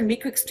take out and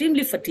make you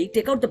extremely fatigued,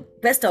 take out the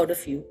best out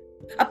of you.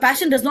 A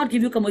passion does not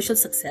give you commercial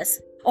success.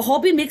 A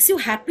hobby makes you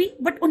happy,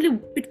 but only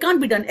it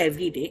can't be done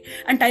every day.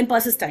 And time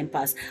passes, time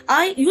pass.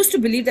 I used to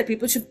believe that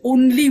people should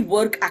only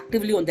work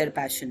actively on their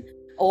passion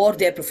or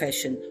their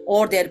profession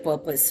or their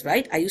purpose,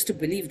 right? I used to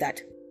believe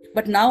that.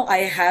 But now I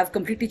have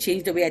completely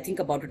changed the way I think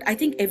about it. I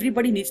think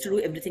everybody needs to do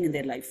everything in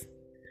their life.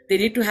 They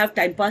need to have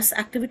time pass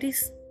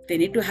activities. They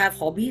need to have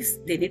hobbies.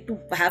 They need to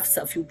have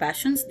a few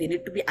passions. They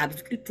need to be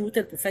absolutely true to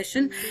their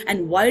profession.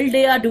 And while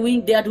they are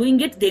doing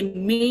it, they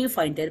may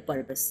find their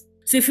purpose.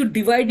 So if you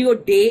divide your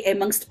day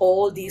amongst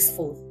all these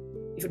 4,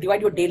 if you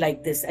divide your day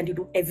like this and you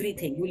do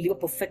everything, you will live a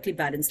perfectly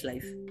balanced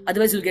life.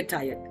 Otherwise, you'll get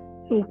tired.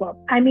 Super.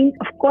 I mean,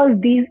 of course,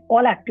 these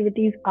all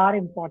activities are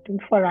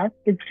important for us.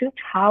 It's just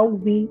how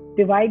we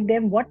divide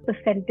them. What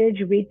percentage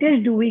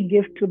weightage do we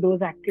give to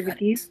those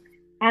activities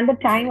and the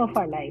time of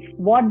our life?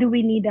 What do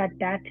we need at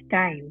that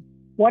time?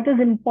 What is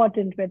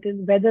important,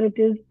 whether it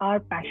is our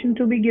passion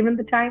to be given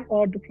the time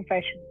or the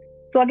profession.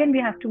 So again, we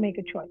have to make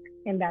a choice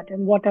in that.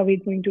 And what are we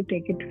going to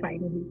take it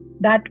finally?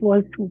 That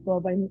was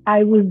superb. I mean,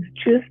 I was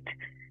just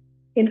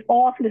in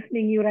awe of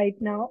listening to you right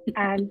now.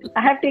 And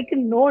I have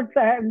taken notes.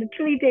 I have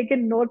literally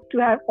taken notes to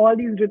have all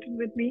these written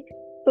with me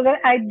so that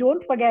I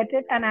don't forget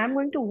it. And I'm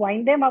going to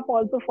wind them up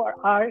also for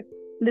our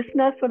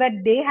listeners so that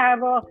they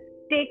have a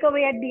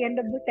takeaway at the end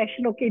of the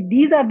session. Okay,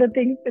 these are the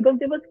things, because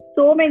there were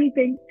so many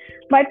things.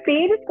 My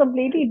page is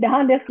completely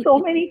down. There's so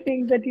many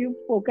things that you've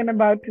spoken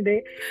about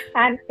today,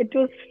 and it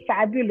was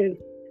fabulous.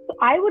 So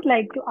I would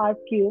like to ask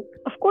you,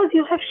 of course,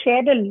 you have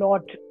shared a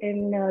lot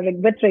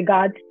with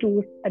regards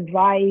to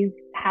advice,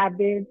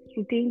 habits,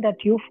 routine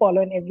that you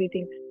follow and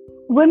everything.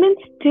 Women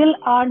still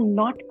are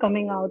not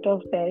coming out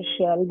of their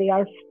shell. They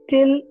are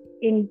still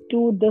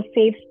into the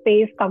safe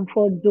space,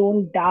 comfort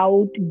zone,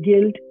 doubt,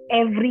 guilt,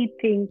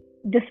 everything.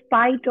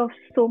 Despite of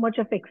so much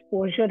of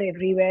exposure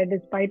everywhere,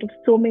 despite of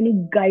so many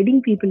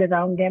guiding people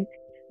around them,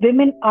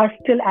 women are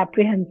still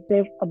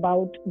apprehensive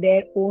about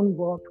their own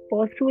work,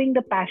 pursuing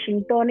the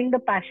passion, turning the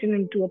passion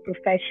into a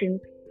profession,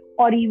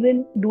 or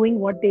even doing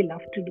what they love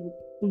to do.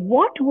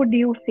 What would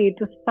you say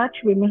to such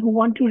women who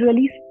want to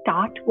really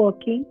start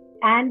working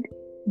and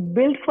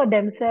build for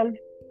themselves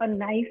a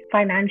nice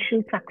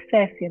financial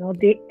success?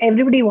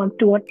 Everybody wants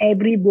to earn.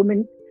 Every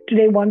woman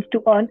today wants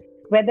to earn.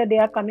 Whether they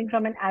are coming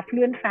from an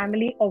affluent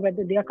family or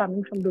whether they are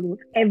coming from the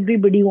roots,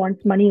 everybody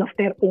wants money of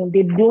their own.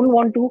 They don't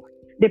want to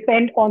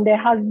depend on their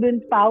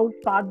husband, spouse,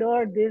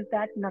 father, this,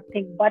 that,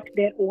 nothing but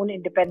their own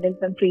independence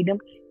and freedom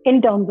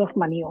in terms of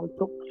money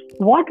also.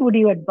 What would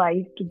you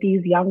advise to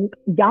these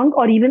young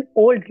or even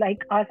old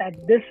like us at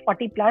this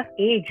 40 plus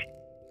age?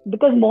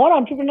 Because more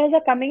entrepreneurs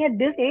are coming at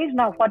this age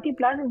now. 40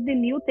 plus is the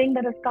new thing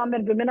that has come,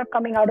 and women are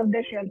coming out of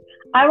their shells.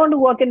 I want to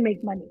work and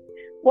make money.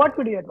 What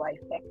would you advise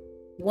them?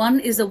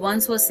 One is the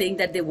ones who are saying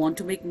that they want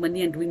to make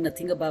money and doing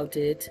nothing about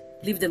it.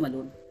 Leave them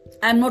alone.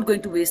 I'm not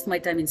going to waste my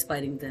time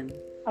inspiring them.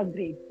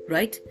 Agreed.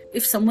 Right?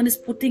 If someone is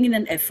putting in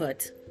an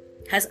effort,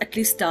 has at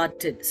least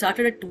started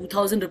at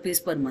 2,000 rupees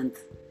per month.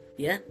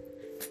 Yeah?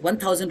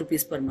 1,000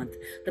 rupees per month.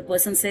 The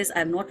person says, I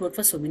have not worked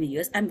for so many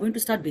years. I'm going to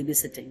start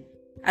babysitting.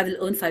 I will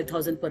earn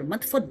 5,000 per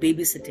month for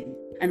babysitting.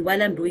 And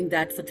while I'm doing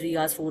that for 3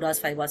 hours, 4 hours,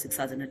 5 hours, 6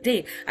 hours in a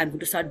day, I'm going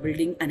to start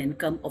building an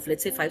income of,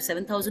 let's say,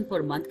 5,000-7,000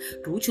 per month.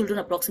 2 children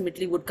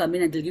approximately would come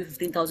in and they'll give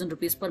 15,000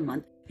 rupees per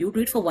month. You do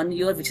it for 1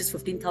 year, which is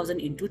 15,000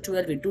 into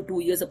 12, into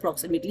 2 years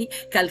approximately.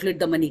 Calculate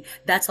the money.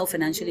 That's how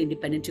financially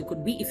independent you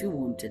could be if you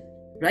wanted.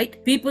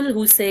 Right? People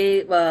who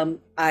say,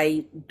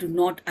 I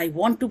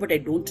want to, but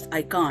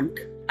I can't.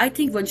 I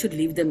think one should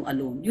leave them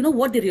alone. You know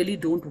what? They really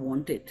don't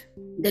want it.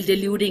 They're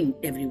deluding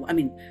everyone. I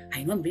mean,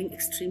 I know I'm being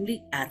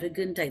extremely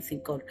arrogant, I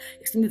think, or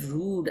extremely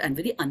rude and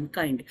very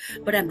unkind,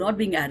 but I'm not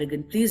being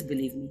arrogant. Please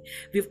believe me.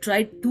 We've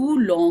tried too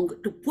long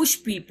to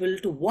push people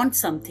to want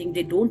something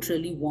they don't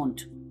really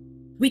want.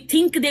 We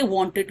think they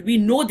want it. We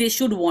know they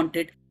should want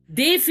it.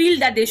 They feel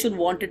that they should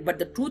want it, but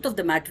the truth of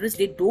the matter is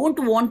they don't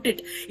want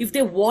it. If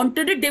they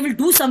wanted it, they will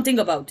do something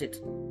about it.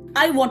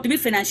 I want to be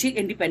financially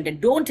independent.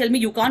 Don't tell me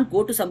you can't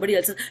go to somebody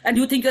else's and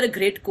you think you're a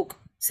great cook.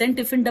 Send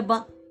tiffin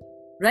dabba,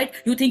 right?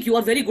 You think you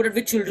are very good at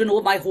with children.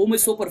 Oh, my home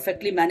is so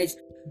perfectly managed.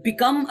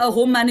 Become a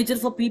home manager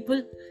for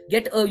people.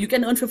 You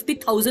can earn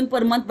 50,000 per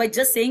month by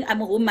just saying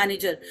I'm a home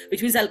manager,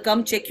 which means I'll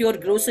come check your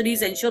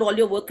groceries, ensure all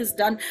your work is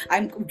done.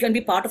 I can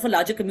be part of a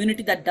larger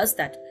community that does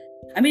that.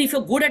 I mean, if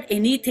you're good at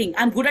anything,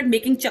 I'm good at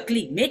making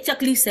chakli. Make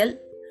chakli, sell.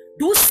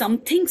 Do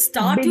something.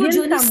 Start your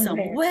journey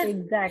somewhere.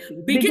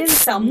 Exactly. Begin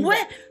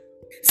somewhere.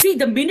 See,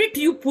 the minute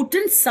you put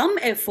in some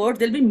effort,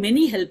 there'll be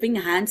many helping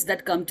hands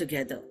that come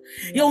together.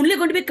 Yeah. You're only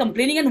going to be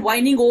complaining and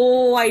whining,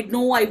 oh, I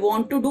know, I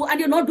want to do, and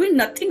you're not doing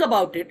nothing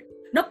about it.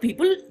 Now,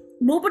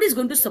 nobody's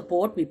going to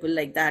support people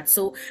like that.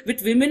 So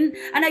with women,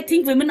 and I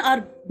think women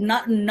are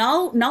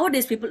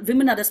nowadays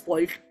women are a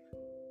spoiled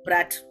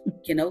brat,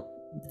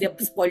 they're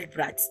spoiled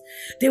brats.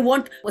 They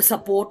want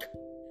support.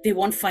 They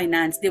want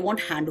finance. They want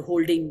hand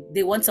holding.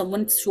 They want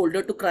someone's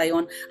shoulder to cry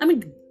on. I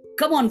mean,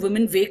 come on,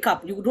 women, wake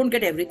up. You don't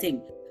get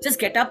everything. Just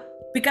get up,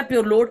 pick up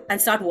your load and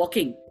start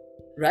walking,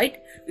 right?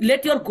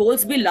 Let your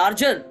goals be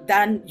larger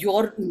than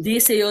your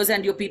naysayers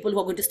and your people who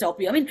are going to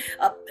stop you. I mean,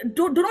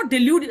 do not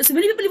delude. So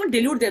many people even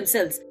delude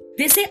themselves.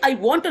 They say, I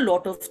want a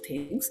lot of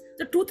things.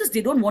 The truth is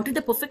they don't want it.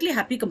 They're perfectly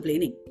happy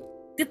complaining.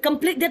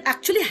 They're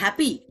actually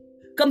happy.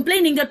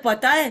 Complaining that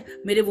पता है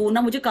मेरे वो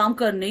ना मुझे काम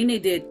करने ही नहीं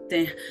देते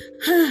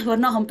हैं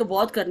वरना हम तो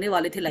बहुत करने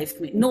वाले थे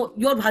लाइफ में. No,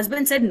 your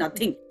husband said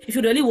nothing. If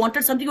you really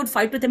wanted something, you would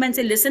fight with him and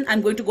say, listen,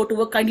 I'm going to go to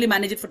work, kindly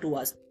manage it for 2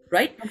 hours,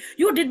 right?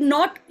 You do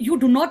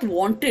not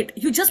want it.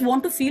 You just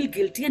want to feel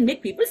guilty and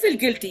make people feel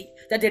guilty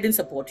that they didn't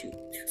support you.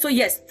 So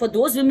yes, for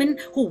those women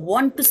who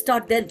want to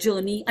start their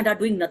journey and are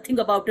doing nothing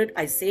about it,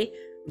 I say,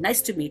 nice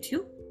to meet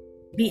you.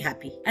 Be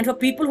happy. And for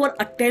people who are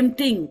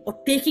attempting or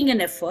taking an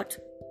effort,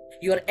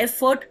 your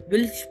effort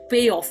will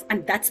pay off,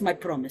 and that's my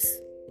promise.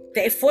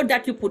 The effort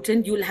that you put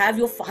in, you'll have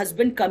your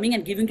husband coming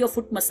and giving you a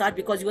foot massage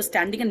because you were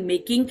standing and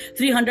making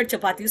 300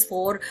 chapatis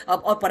or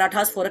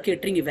parathas for a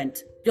catering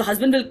event. Your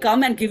husband will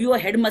come and give you a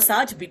head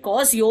massage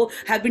because you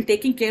have been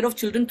taking care of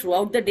children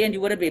throughout the day and you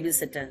were a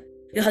babysitter.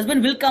 Your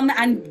husband will come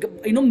and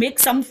make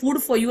some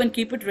food for you and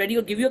keep it ready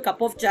or give you a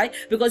cup of chai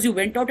because you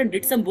went out and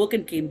did some work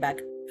and came back.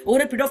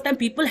 Over a period of time,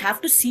 people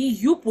have to see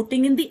you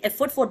putting in the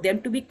effort for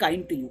them to be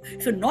kind to you.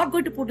 If you're not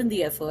going to put in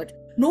the effort,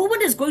 no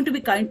one is going to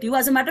be kind to you.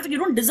 As a matter of fact, you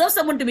don't deserve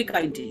someone to be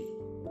kind to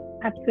you.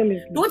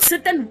 Absolutely. Don't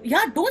sit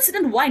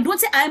and whine. Don't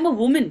say, I am a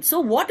woman. So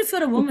what if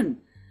you're a woman?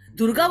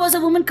 Durga was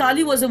a woman,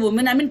 Kali was a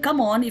woman. I mean,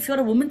 come on, if you're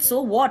a woman,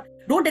 so what?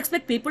 Don't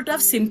expect people to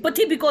have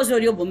sympathy because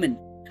you're a woman.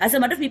 As a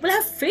matter of fact, people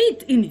have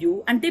faith in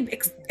you and they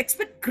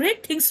expect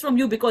great things from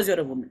you because you're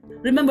a woman.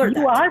 Remember that.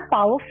 You are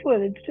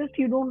powerful. It's just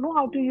you don't know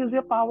how to use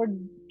your power.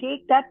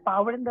 Take that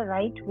power in the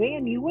right way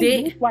and you will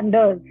do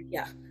wonders.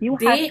 Yeah. You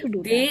have to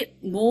do that.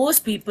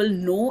 Most people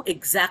know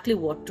exactly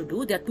what to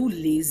do. They're too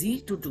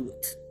lazy to do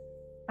it.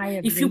 I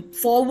agree.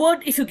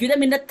 If you give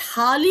them in a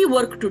thali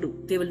work to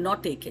do, they will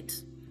not take it.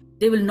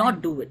 They will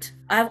not do it.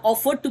 I have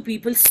offered to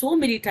people so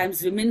many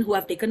times, women who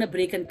have taken a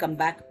break and come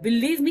back.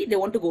 Believe me, they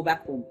want to go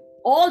back home.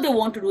 All they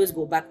want to do is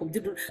go back home.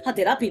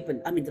 There are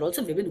people. I mean, there are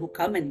also women who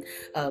come and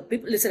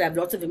people. Listen, I have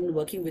lots of women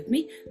working with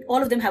me.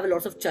 All of them have a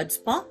lot of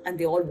chutzpah and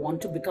they all want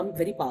to become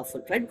very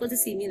powerful, right? Because they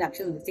see me in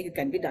action and they think it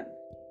can be done.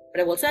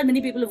 But I've also had many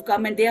people who've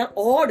come and they are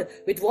awed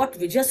with what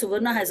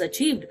Suvarna has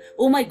achieved.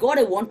 Oh my God,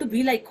 I want to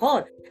be like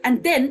her.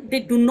 And then they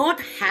do not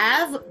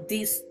have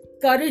this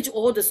courage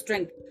or the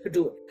strength to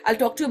do it. I'll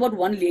talk to you about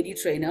one lady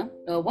trainer.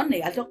 I'll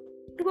talk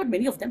about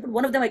many of them, but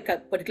one of them I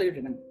particularly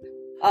remember.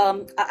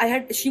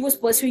 She was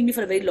pursuing me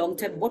for a very long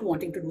time about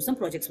wanting to do some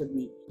projects with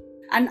me.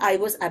 And I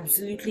was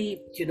absolutely,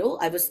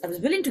 I was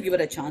willing to give her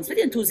a chance,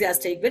 very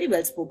enthusiastic, very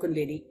well-spoken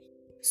lady.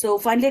 So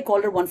finally I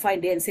called her one fine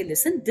day and said,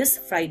 listen, this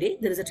Friday,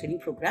 there is a training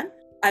program.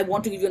 I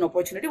want to give you an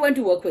opportunity. Why don't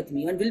you work with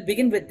me? And we'll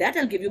begin with that.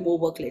 I'll give you more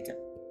work later.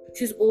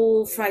 She says,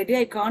 oh, Friday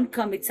I can't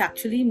come. It's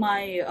actually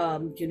my,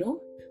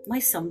 my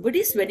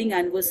somebody's wedding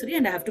anniversary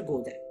and I have to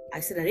go there. I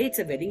said, Arey, it's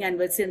a wedding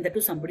anniversary and that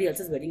was somebody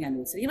else's wedding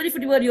anniversary. Even if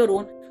it were your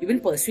own, you've been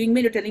pursuing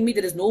me, you're telling me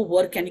there is no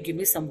work, can you give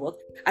me some work?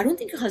 I don't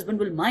think your husband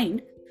will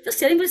mind. Just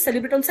tell him we'll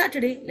celebrate on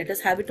Saturday. Let us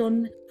have it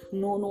on,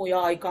 no, yeah,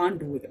 I can't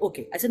do it.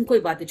 Okay. I said,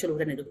 koi baat hai, chalo,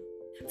 rehne do.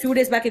 Few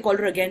days back, I called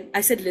her again.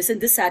 I said, listen,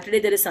 this Saturday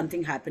there is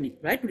something happening,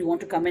 right? Do you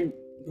want to come and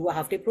do a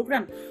half-day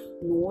program?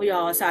 No,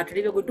 yeah,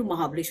 Saturday we're going to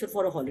Mahabaleshwar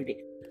for a holiday.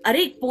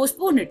 Arey,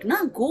 postpone it,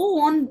 na? Go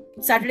on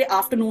Saturday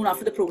afternoon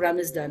after the program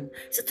is done.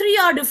 It's a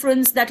 3-hour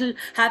difference that'll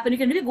happen. You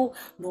can really go,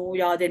 no,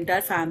 yeah, the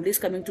entire family is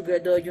coming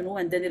together,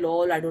 and then they'll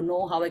all, I don't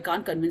know how I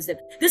can't convince them.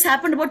 This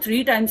happened about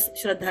 3 times,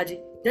 Shraddha ji.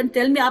 Then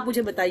tell me, aap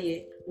mujhe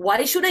bataiye.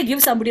 Why should I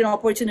give somebody an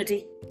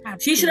opportunity?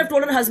 Absolutely. She should have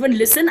told her husband,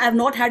 listen, I've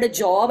not had a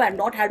job, I've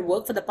not had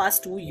work for the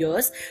past 2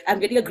 years. I'm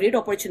getting a great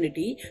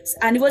opportunity.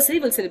 Anniversary,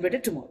 we'll celebrate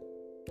it tomorrow.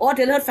 Or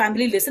tell her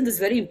family, listen, this is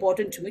very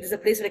important to me. This is a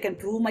place where I can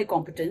prove my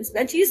competence.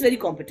 Then she is very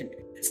competent.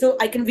 So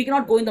we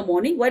cannot go in the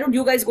morning. Why don't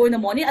you guys go in the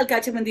morning? I'll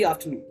catch him in the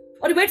afternoon.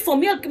 Or you wait for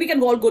me, we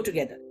can all go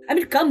together. I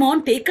mean, come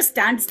on, take a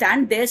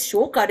stand there,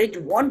 show courage,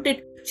 want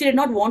it. She did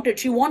not want it.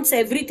 She wants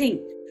everything.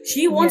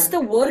 She wants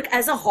the work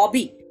as a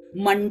hobby.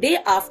 Monday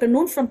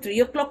afternoon from 3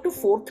 o'clock to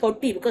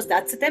 4:30 because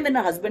that's the time when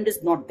her husband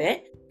is not there.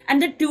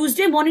 And then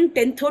Tuesday morning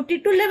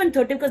 10:30 to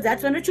 11:30 because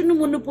that's when her chunnu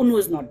munnu punnu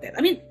is not there.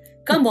 I mean,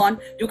 come on,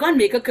 you can't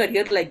make a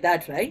career like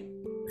that, right?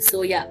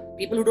 So yeah,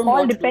 people who don't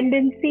all want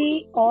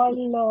dependency, all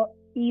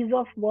ease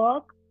of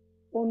work.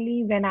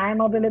 Only when I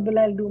am available,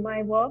 I'll do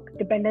my work.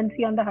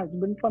 Dependency on the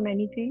husband for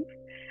many things.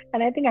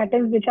 And I think at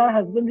times which our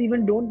husbands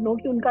even don't know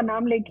कि उनका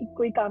नाम लेके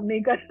कोई काम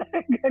नहीं कर रहा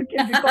है घर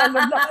के because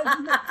of the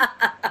husband.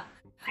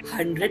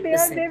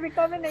 100%. They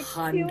become an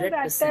excuse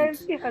at times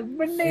कि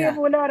husband ने ये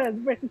बोला और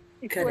husband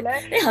ने बोला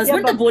है. नहीं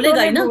husband तो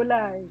बोलेगा ही ना.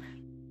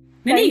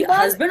 नहीं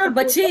husband और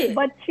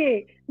बच्चे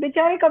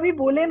बेचारे कभी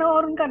बोले ना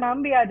और उनका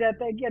नाम भी आ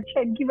जाता है कि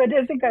अच्छा इनकी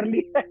वजह से कर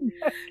लिया.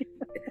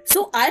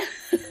 So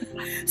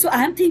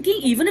I am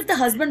thinking even if the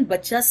husband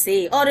बच्चा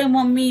say अरे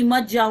मम्मी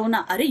मत जाओ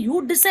ना, अरे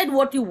you decide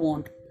what you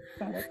want.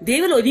 They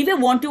will anyway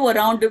want you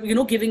around,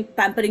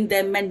 pampering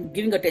them and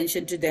giving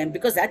attention to them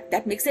because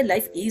that makes their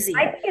life easy.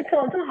 I think it's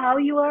also how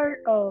you are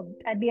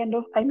at the end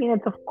of, I mean,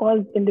 it's of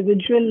course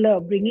individual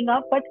bringing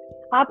up, but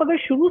आप अगर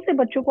शुरू से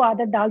बच्चों को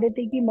आदत डाल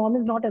देते कि mom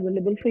is not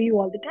available for you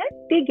all the time,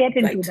 they get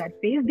into that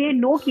phase. They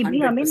know कि भी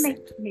हमें नहीं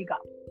मिलेगा.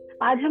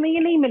 आज हमें ये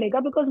नहीं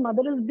मिलेगा because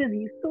mother is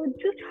busy. So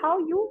just how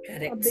you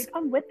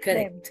become with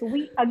them. So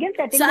we again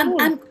setting the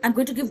rules. I'm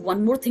going to give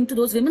one more thing to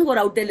those women who are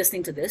out there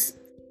listening to this.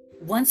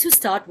 Once you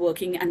start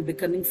working and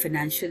becoming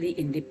financially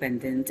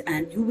independent,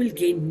 and you will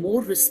gain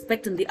more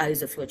respect in the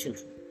eyes of your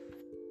children.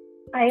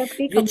 I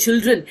agree. Your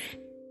children,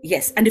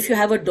 yes. And if you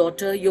have a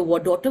daughter, your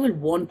daughter will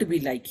want to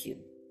be like you.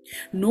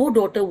 No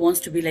daughter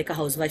wants to be like a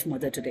housewife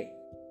mother today.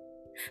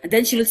 And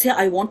then she will say,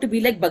 I want to be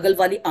like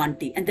Bagalwali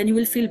auntie. And then you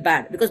will feel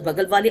bad because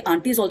Bagalwali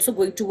auntie is also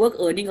going to work,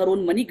 earning her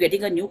own money,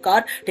 getting a new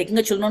car, taking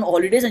her children on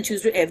holidays, and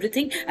she's doing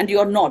everything, and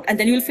you're not. And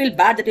then you will feel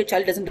bad that your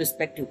child doesn't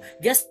respect you.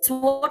 Guess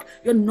what?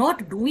 You're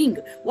not doing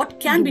what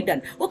can be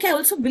done. Okay, I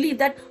also believe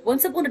that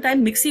once upon a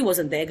time, mixie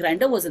wasn't there,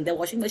 grinder wasn't there,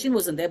 washing machine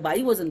wasn't there, bai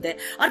wasn't there.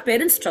 Our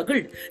parents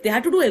struggled. They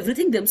had to do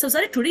everything themselves.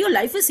 Today your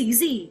life is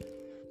easy.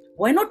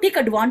 Why not take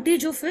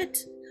advantage of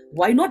it?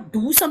 Why not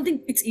do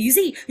something? It's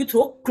easy. You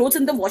throw clothes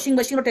in the washing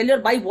machine or tell your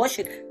boy wash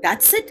it.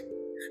 That's it.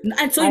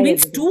 And so it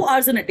means 2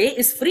 hours in a day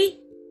is free.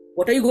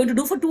 What are you going to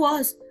do for 2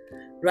 hours?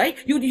 Right?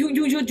 You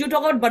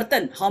talk about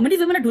bartan. How many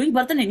women are doing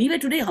bartan anyway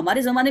today?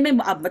 हमारे ज़माने में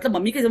मतलब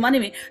mummy के ज़माने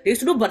में they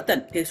used to do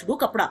bartan, they used to do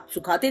कपड़ा,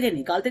 सुखाते थे,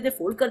 निकालते थे,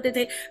 फोल्ड करते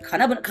थे,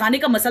 खाने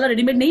का मसाला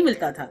रेडीमेड नहीं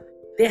मिलता था.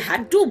 They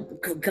had to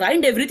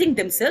grind everything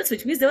themselves,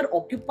 which means they were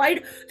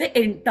occupied the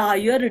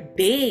entire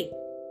day.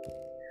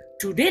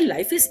 Today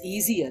life is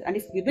easier, and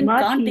if women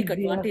can't take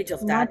advantage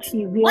of that,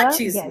 much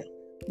easier.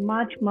 Yes.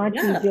 Much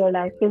easier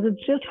life because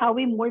it's just how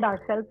we mold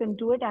ourselves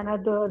into it, and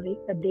at the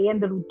day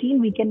and the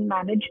routine we can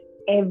manage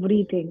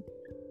everything.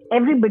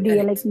 Everybody,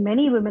 like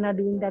many women are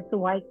doing that, so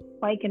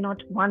why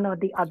cannot one or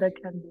the other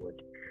can do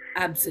it?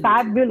 Absolutely.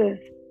 Fabulous.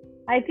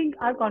 I think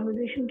our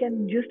conversation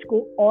can just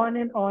go on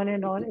and on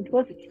and on. It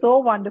was so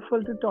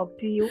wonderful to talk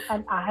to you,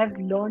 and I have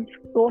learned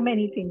so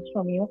many things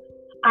from you.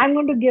 I'm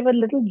going to give a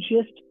little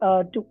gist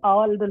to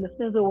all the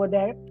listeners over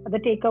there, the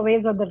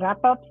takeaways or the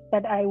wrap-ups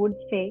that I would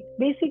say.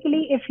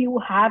 Basically, if you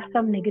have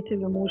some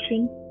negative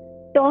emotion,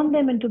 turn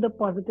them into the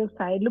positive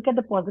side. Look at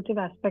the positive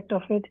aspect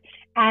of it.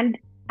 And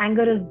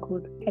anger is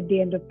good at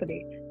the end of the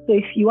day. So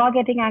if you are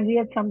getting angry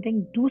at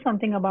something, do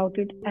something about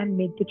it and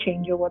make the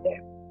change over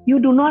there.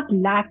 You do not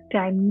lack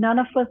time. None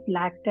of us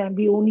lack time.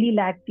 We only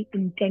lack the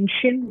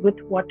intention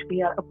with what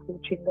we are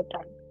approaching the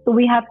time. So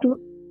we have to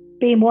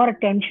pay more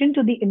attention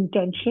to the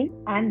intention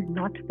and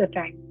not the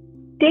time.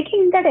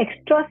 Taking that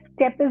extra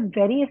step is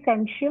very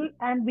essential,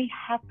 and we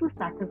have to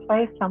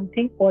sacrifice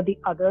something or the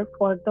other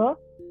for the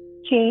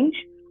change,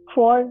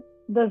 for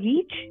the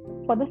reach,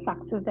 for the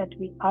success that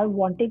we are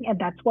wanting, and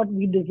that's what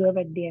we deserve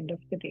at the end of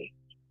the day.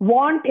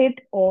 Want it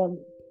all.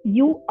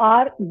 You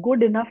are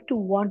good enough to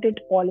want it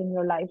all in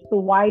your life. So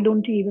why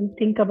don't you even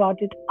think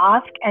about it?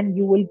 Ask and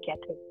you will get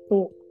it.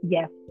 So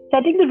yes.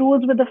 Setting the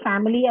rules with the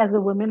family as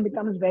a woman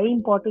becomes very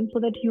important so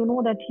that you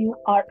know that you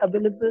are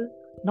available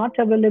not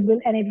available,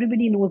 and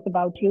everybody knows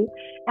about you.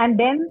 And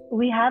then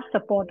we have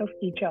support of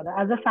each other.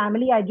 As a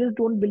family, I just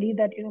don't believe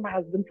that, my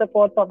husband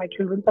supports or my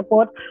children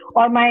support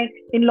or my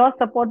in-laws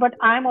support, but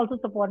I'm also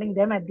supporting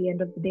them at the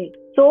end of the day.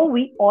 So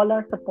we all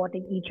are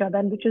supporting each other,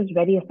 and which is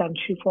very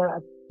essential for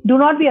us. Do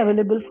not be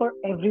available for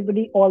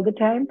everybody all the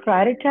time.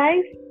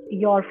 Prioritize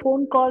your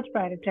phone calls,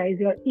 prioritize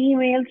your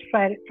emails,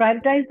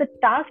 prioritize the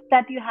task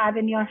that you have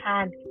in your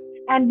hand,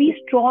 and be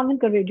strong and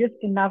courageous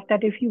enough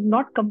that if you've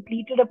not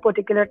completed a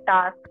particular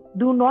task,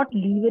 do not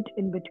leave it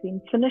in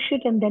between. Finish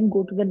it and then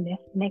go to the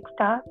next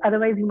task.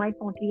 Otherwise, you might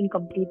not even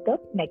complete the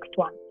next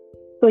one.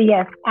 So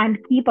yes, and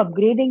keep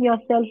upgrading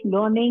yourself,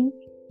 learning,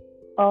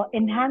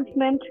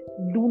 enhancement.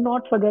 Do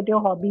not forget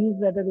your hobbies,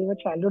 whether they were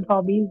childhood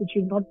hobbies which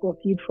you've not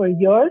pursued for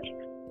years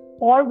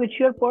or which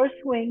you're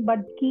pursuing, but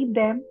keep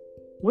them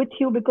with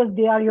you because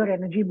they are your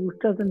energy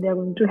boosters and they're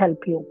going to help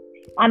you.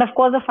 And of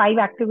course, the 5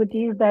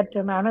 activities that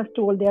ma'am has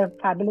told, they are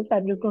fabulous.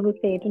 I'm just going to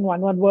say it in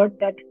one word,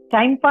 that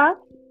time pass,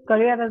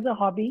 career as a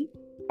hobby,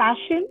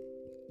 passion,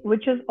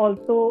 which is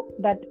also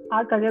that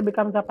our career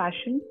becomes a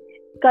passion,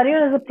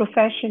 career as a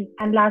profession,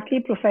 and lastly,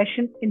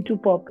 profession into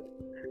purpose.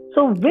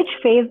 So which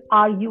phase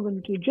are you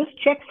into? Just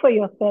check for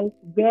yourself,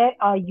 where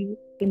are you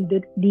in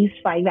these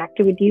 5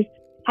 activities,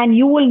 and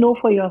you will know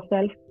for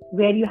yourself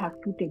where you have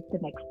to take the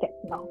next step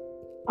now.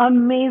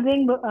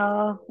 Amazing,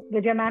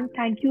 Vijay ma'am.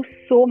 Thank you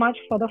so much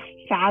for the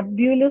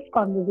fabulous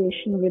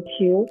conversation with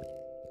you.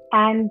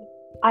 And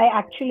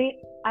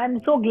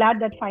I'm so glad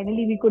that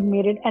finally we could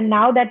meet it. And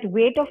now that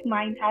weight of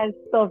mine has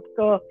served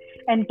the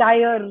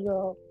entire,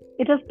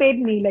 it has paid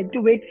me like to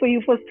wait for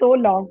you for so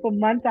long, for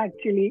months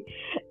actually.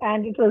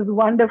 And it was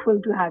wonderful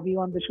to have you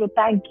on the show.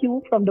 Thank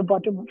you from the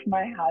bottom of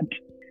my heart.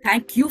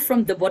 Thank you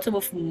from the bottom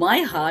of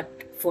my heart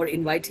for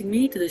inviting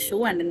me to the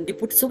show, and you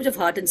put so much of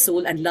heart and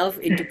soul and love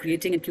into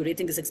creating and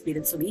curating this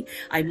experience for me.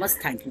 I must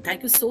thank you.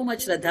 Thank you so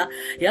much, Radha.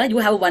 Yeah, you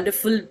have a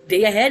wonderful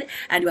day ahead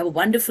and you have a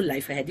wonderful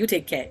life ahead. You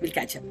take care. We'll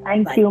catch up.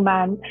 Thank you,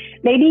 ma'am.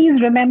 Ladies,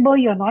 remember,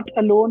 you're not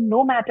alone.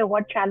 No matter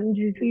what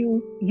challenges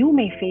you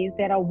may face,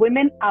 there are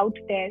women out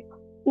there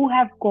who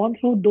have gone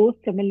through those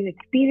similar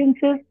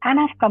experiences and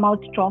have come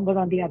out stronger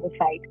on the other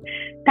side.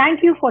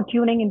 Thank you for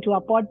tuning into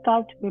our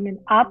podcast, Women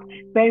Up,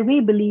 where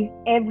we believe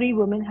every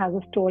woman has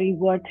a story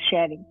worth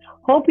sharing.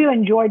 Hope you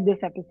enjoyed this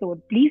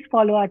episode. Please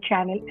follow our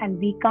channel, and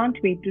we can't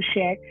wait to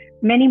share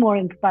many more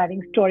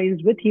inspiring stories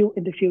with you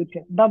in the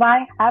future.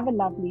 Bye-bye. Have a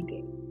lovely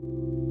day.